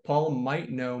know Paul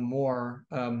might know more.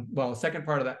 Well, the second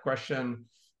part of that question,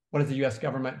 what is the U.S.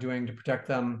 government doing to protect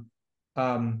them?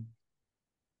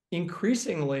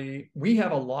 increasingly, we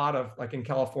have a lot of, like in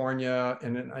California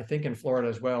and I think in Florida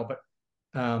as well, but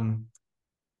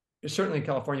certainly in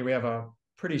California, we have a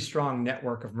pretty strong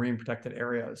network of marine protected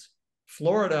areas.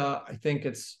 Florida, I think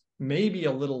it's maybe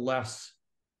a little less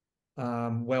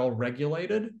well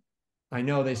regulated. I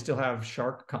know they still have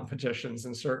shark competitions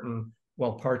in certain,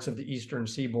 well, parts of the eastern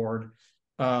seaboard,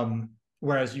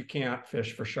 whereas you can't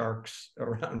fish for sharks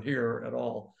around here at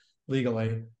all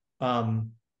legally.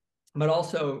 But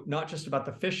also not just about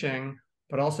the fishing,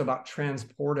 but also about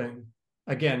transporting.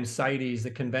 Again, CITES,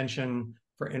 the Convention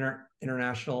for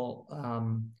International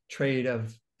Trade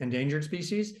of Endangered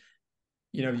Species.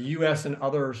 You know, the U.S. and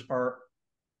others are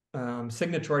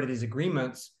signatory to these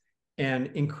agreements, and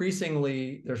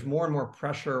increasingly there's more and more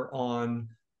pressure on,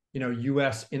 you know,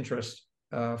 U.S. interest,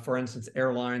 for instance,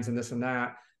 airlines and this and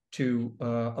that, to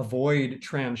avoid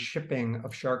transshipping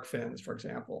of shark fins, for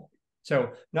example.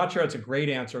 So not sure it's a great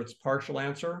answer. It's a partial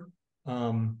answer.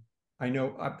 I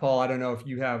know, Paul, I don't know if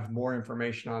you have more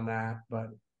information on that, but.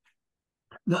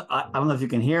 No, I don't know if you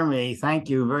can hear me. Thank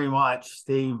you very much,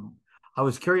 Steve. I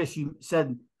was curious, you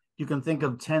said you can think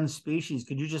of 10 species.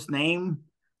 Could you just name,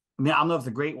 I mean, I don't know if the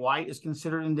great white is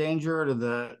considered endangered or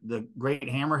the great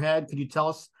hammerhead. Could you tell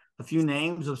us a few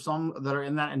names of some that are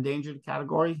in that endangered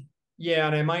category? Yeah,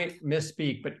 and I might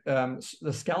misspeak, but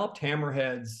the scalloped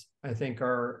hammerheads, I think,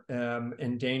 are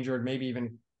endangered, maybe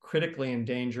even critically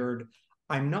endangered.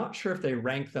 I'm not sure if they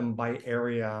rank them by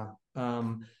area.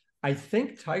 I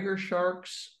think tiger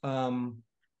sharks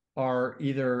are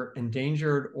either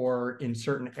endangered or in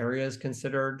certain areas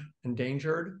considered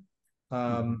endangered.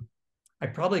 I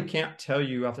probably can't tell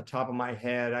you off the top of my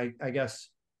head. I guess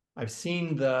I've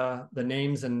seen the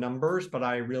names and numbers, but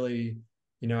I really,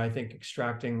 you know, I think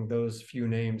extracting those few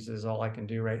names is all I can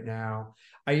do right now.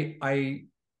 I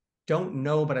don't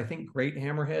know, but I think great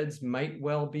hammerheads might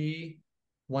well be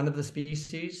one of the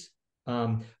species.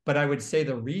 But I would say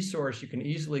the resource you can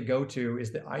easily go to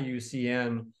is the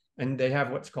IUCN, and they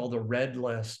have what's called a red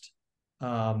list.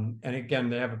 And again,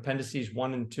 they have appendices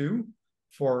 1 and 2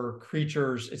 for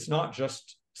creatures. It's not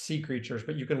just sea creatures,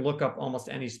 but you can look up almost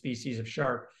any species of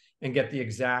shark and get the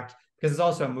exact, because it's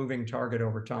also a moving target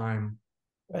over time.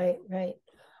 Right, right.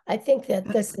 I think that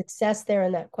the success there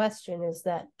in that question is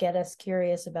that get us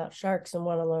curious about sharks and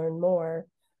want to learn more.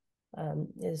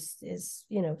 Is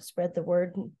you know, spread the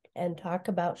word and talk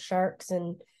about sharks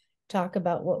and talk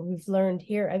about what we've learned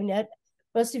here. I mean,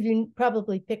 most of you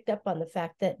probably picked up on the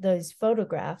fact that those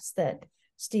photographs that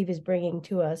Steve is bringing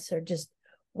to us are just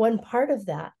one part of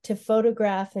that, to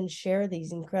photograph and share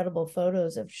these incredible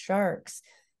photos of sharks,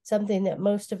 something that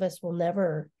most of us will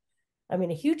never, I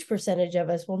mean, a huge percentage of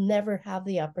us will never have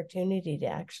the opportunity to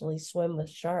actually swim with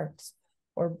sharks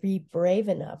or be brave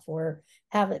enough or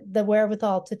have the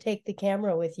wherewithal to take the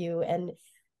camera with you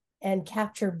and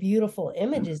capture beautiful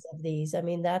images of these. I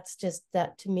mean, that's just,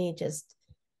 that to me just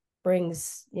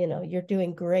brings, you know, you're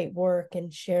doing great work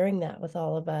and sharing that with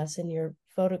all of us, and your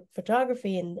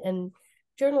photography and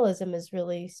journalism is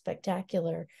really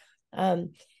spectacular.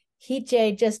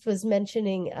 Jay just was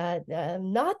mentioning,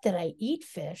 not that I eat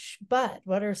fish, but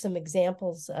what are some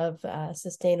examples of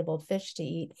sustainable fish to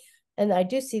eat? And I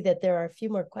do see that there are a few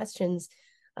more questions,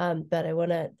 but I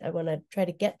want to try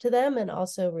to get to them and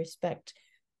also respect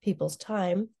people's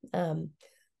time.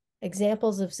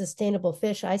 Examples of sustainable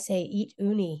fish, I say eat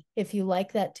uni. If you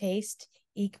like that taste,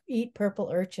 eat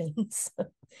purple urchins.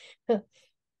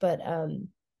 But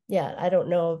yeah, I don't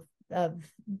know of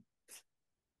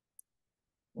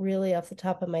really off the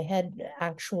top of my head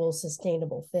actual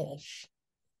sustainable fish.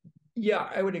 Yeah,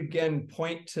 I would again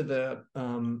point to the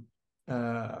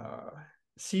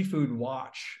Seafood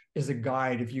Watch is a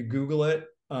guide. If you Google it,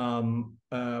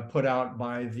 put out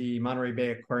by the Monterey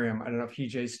Bay Aquarium. I don't know if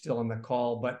HJ's still on the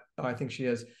call, but I think she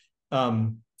is.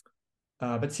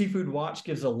 But Seafood Watch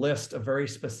gives a list of very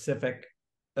specific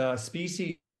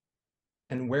species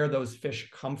and where those fish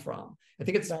come from. I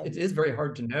think it is very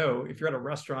hard to know if you're at a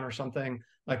restaurant or something,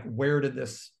 like, where did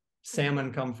this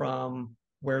salmon come from?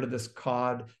 Where did this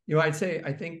cod? You know, I'd say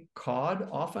I think cod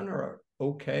often are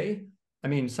okay. I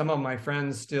mean, some of my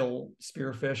friends still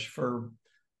spearfish for,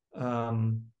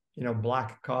 you know,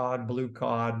 black cod, blue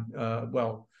cod,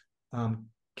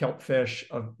 kelp fish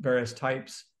of various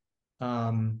types.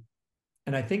 And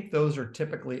I think those are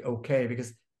typically okay,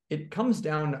 because it comes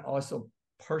down to also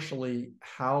partially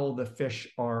how the fish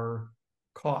are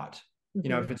caught. You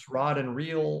know, if it's rod and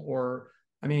reel, or,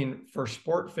 I mean, for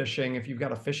sport fishing, if you've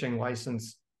got a fishing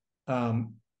license, you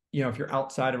know, if you're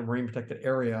outside of a marine protected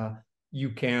area, you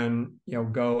can, you know,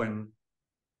 go, and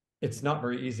it's not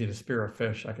very easy to spear a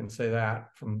fish. I can say that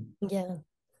from. Yeah.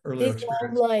 earlier These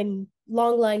experience.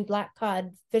 long line black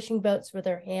cod fishing boats where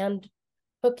they're hand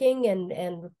hooking and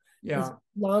these Yeah,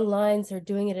 long lines are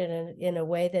doing it in a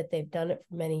way that they've done it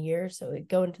for many years. So they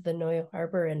go into the Noyo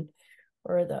Harbor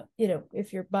or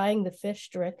if you're buying the fish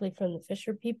directly from the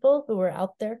fisher people who are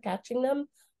out there catching them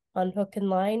on hook and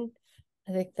line,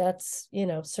 I think that's,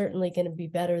 certainly going to be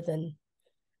better than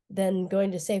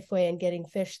going to Safeway and getting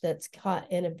fish that's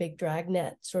caught in a big drag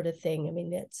net sort of thing. I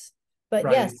mean, but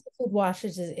right. yes, Food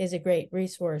Washes is a great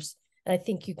resource. And I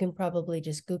think you can probably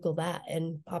just Google that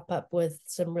and pop up with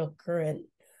some real current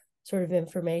sort of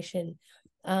information.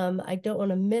 I don't want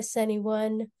to miss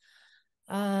anyone.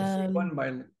 I see one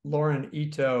by Lauren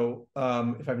Ito,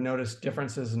 if I've noticed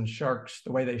differences in sharks,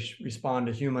 the way they respond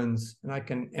to humans, and I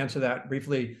can answer that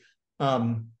briefly.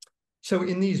 So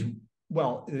in these,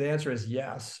 well, the answer is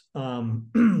yes. More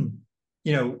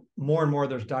and more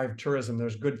there's dive tourism.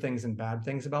 There's good things and bad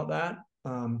things about that.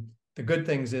 The good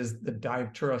things is the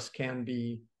dive tourists can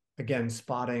be, again,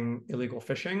 spotting illegal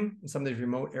fishing in some of these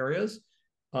remote areas.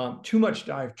 Too much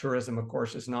dive tourism, of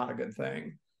course, is not a good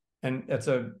thing. And it's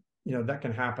that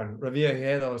can happen.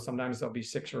 Riviera, sometimes there'll be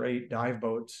 6 or 8 dive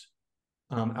boats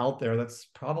out there. That's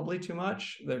probably too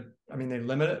much. They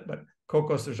limit it, but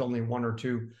Cocos, there's only 1 or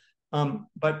 2.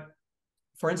 But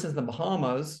for instance, the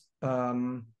Bahamas,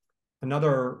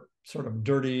 another sort of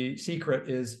dirty secret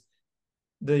is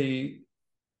the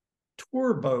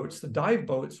tour boats, the dive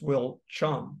boats will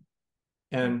chum.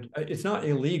 And it's not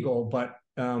illegal, but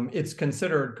it's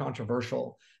considered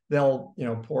controversial. They'll,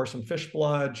 pour some fish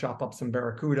blood, chop up some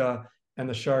barracuda, and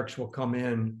the sharks will come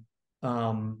in.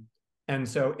 And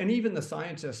even the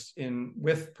scientists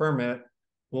with permit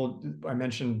I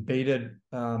mentioned baited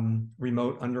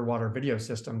remote underwater video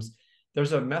systems.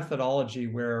 There's a methodology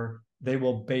where they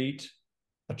will bait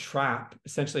a trap.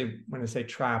 Essentially, when I say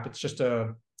trap, it's just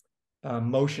a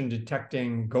motion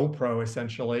detecting GoPro,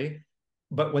 essentially.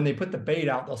 But when they put the bait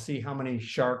out, they'll see how many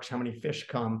sharks, how many fish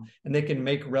come, and they can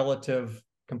make relative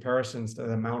comparisons to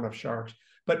the amount of sharks.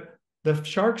 But the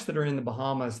sharks that are in the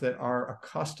Bahamas that are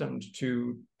accustomed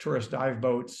to tourist dive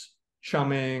boats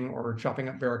chumming or chopping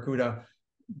up barracuda,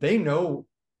 they know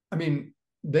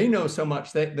so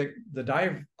much. The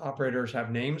dive operators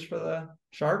have names for the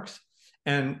sharks.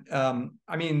 And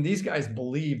these guys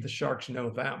believe the sharks know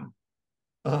them.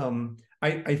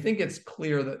 I think it's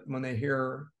clear that when they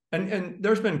hear, and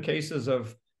there's been cases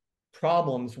of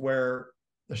problems where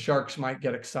the sharks might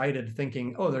get excited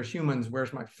thinking, oh, there's humans,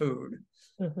 where's my food?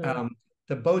 Mm-hmm.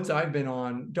 The boats I've been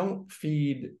on don't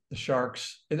feed the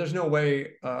sharks. There's no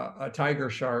way a tiger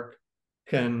shark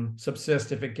can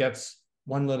subsist if it gets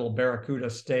one little barracuda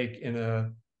steak in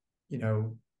a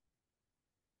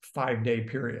 5-day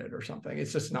period or something.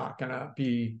 It's just not going to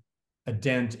be a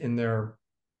dent in their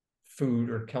food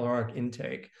or caloric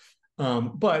intake.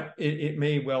 But it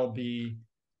may well be,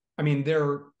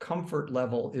 their comfort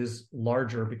level is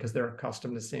larger because they're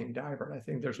accustomed to seeing diver. I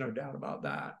think there's no doubt about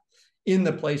that. In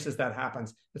the places that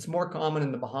happens, it's more common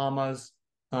in the Bahamas,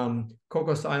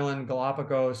 Cocos Island,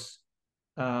 Galapagos,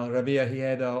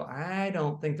 Revillagigedo. I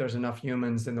don't think there's enough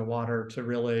humans in the water to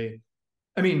really,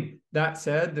 that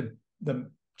said,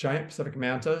 the giant Pacific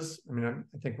mantas,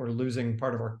 I think we're losing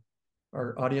part of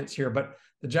our audience here, but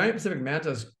the giant Pacific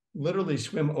mantas literally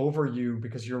swim over you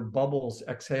because your bubbles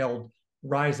exhaled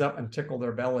rise up and tickle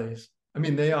their bellies.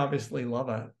 They obviously love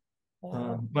it.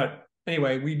 Wow. But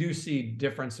anyway, we do see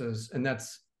differences, and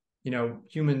that's,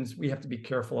 humans, we have to be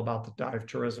careful about the dive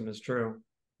tourism is true.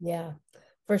 Yeah,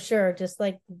 for sure. Just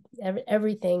like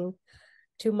everything,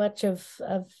 too much of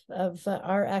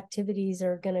our activities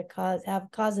are going to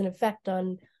cause an effect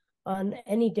on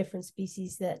any different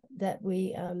species that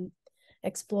we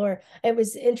explore. It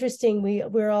was interesting.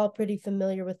 We're all pretty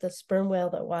familiar with the sperm whale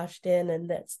that washed in,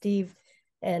 and that Steve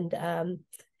and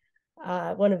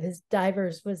one of his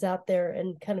divers was out there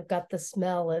and kind of got the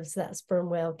smell as that sperm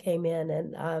whale came in.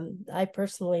 And I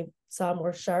personally saw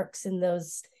more sharks in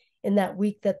that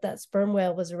week that sperm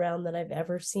whale was around than I've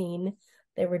ever seen.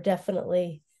 They were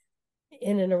definitely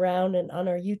in and around, and on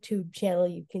our YouTube channel,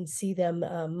 you can see them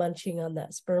munching on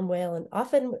that sperm whale. And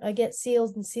often I get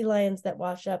seals and sea lions that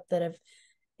wash up that have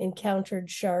encountered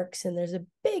sharks. And there's a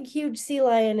big, huge sea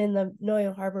lion in the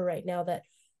Noyo Harbor right now that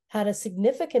had a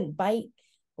significant bite,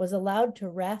 was allowed to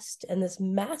rest, and this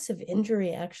massive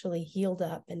injury actually healed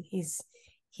up. And he's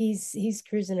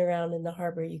cruising around in the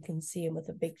harbor. You can see him with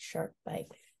a big shark bite.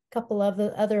 A couple of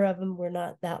the other of them were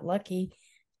not that lucky,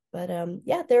 but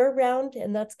yeah, they're around,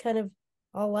 and that's kind of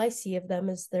all I see of them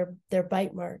is their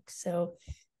bite marks. So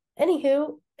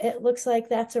anywho, it looks like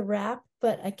that's a wrap,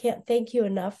 but I can't thank you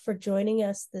enough for joining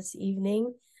us this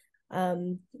evening.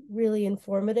 Really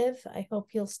informative. I hope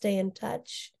you'll stay in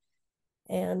touch.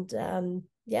 And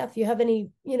yeah, if you have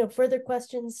any, further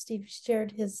questions, Steve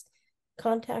shared his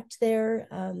contact there,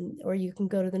 or you can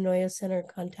go to the Noyo Center,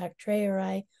 contact Trey or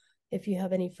I if you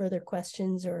have any further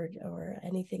questions or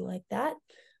anything like that.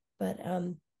 But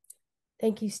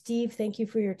thank you, Steve. Thank you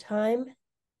for your time.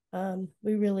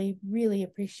 We really, really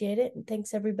appreciate it. And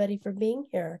thanks everybody for being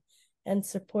here and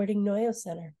supporting Noyo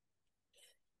Center.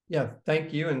 Yeah,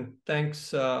 thank you. And thanks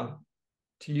to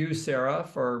you, Sarah,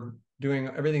 for doing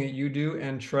everything that you do,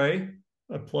 and Trey.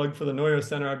 A plug for the Noyo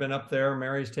Center. I've been up there.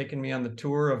 Mary's taken me on the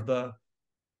tour of the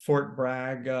Fort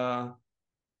Bragg,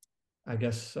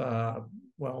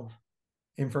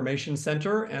 information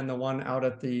center, and the one out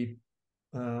at the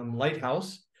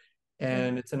lighthouse.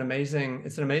 And it's an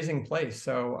amazing place.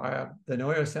 So the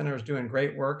Noyo Center is doing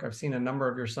great work. I've seen a number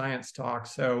of your science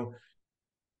talks. So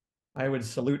I would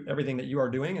salute everything that you are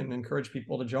doing and encourage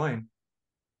people to join.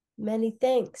 Many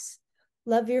thanks.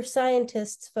 Love your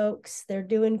scientists, folks. They're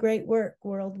doing great work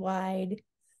worldwide.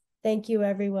 Thank you,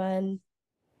 everyone.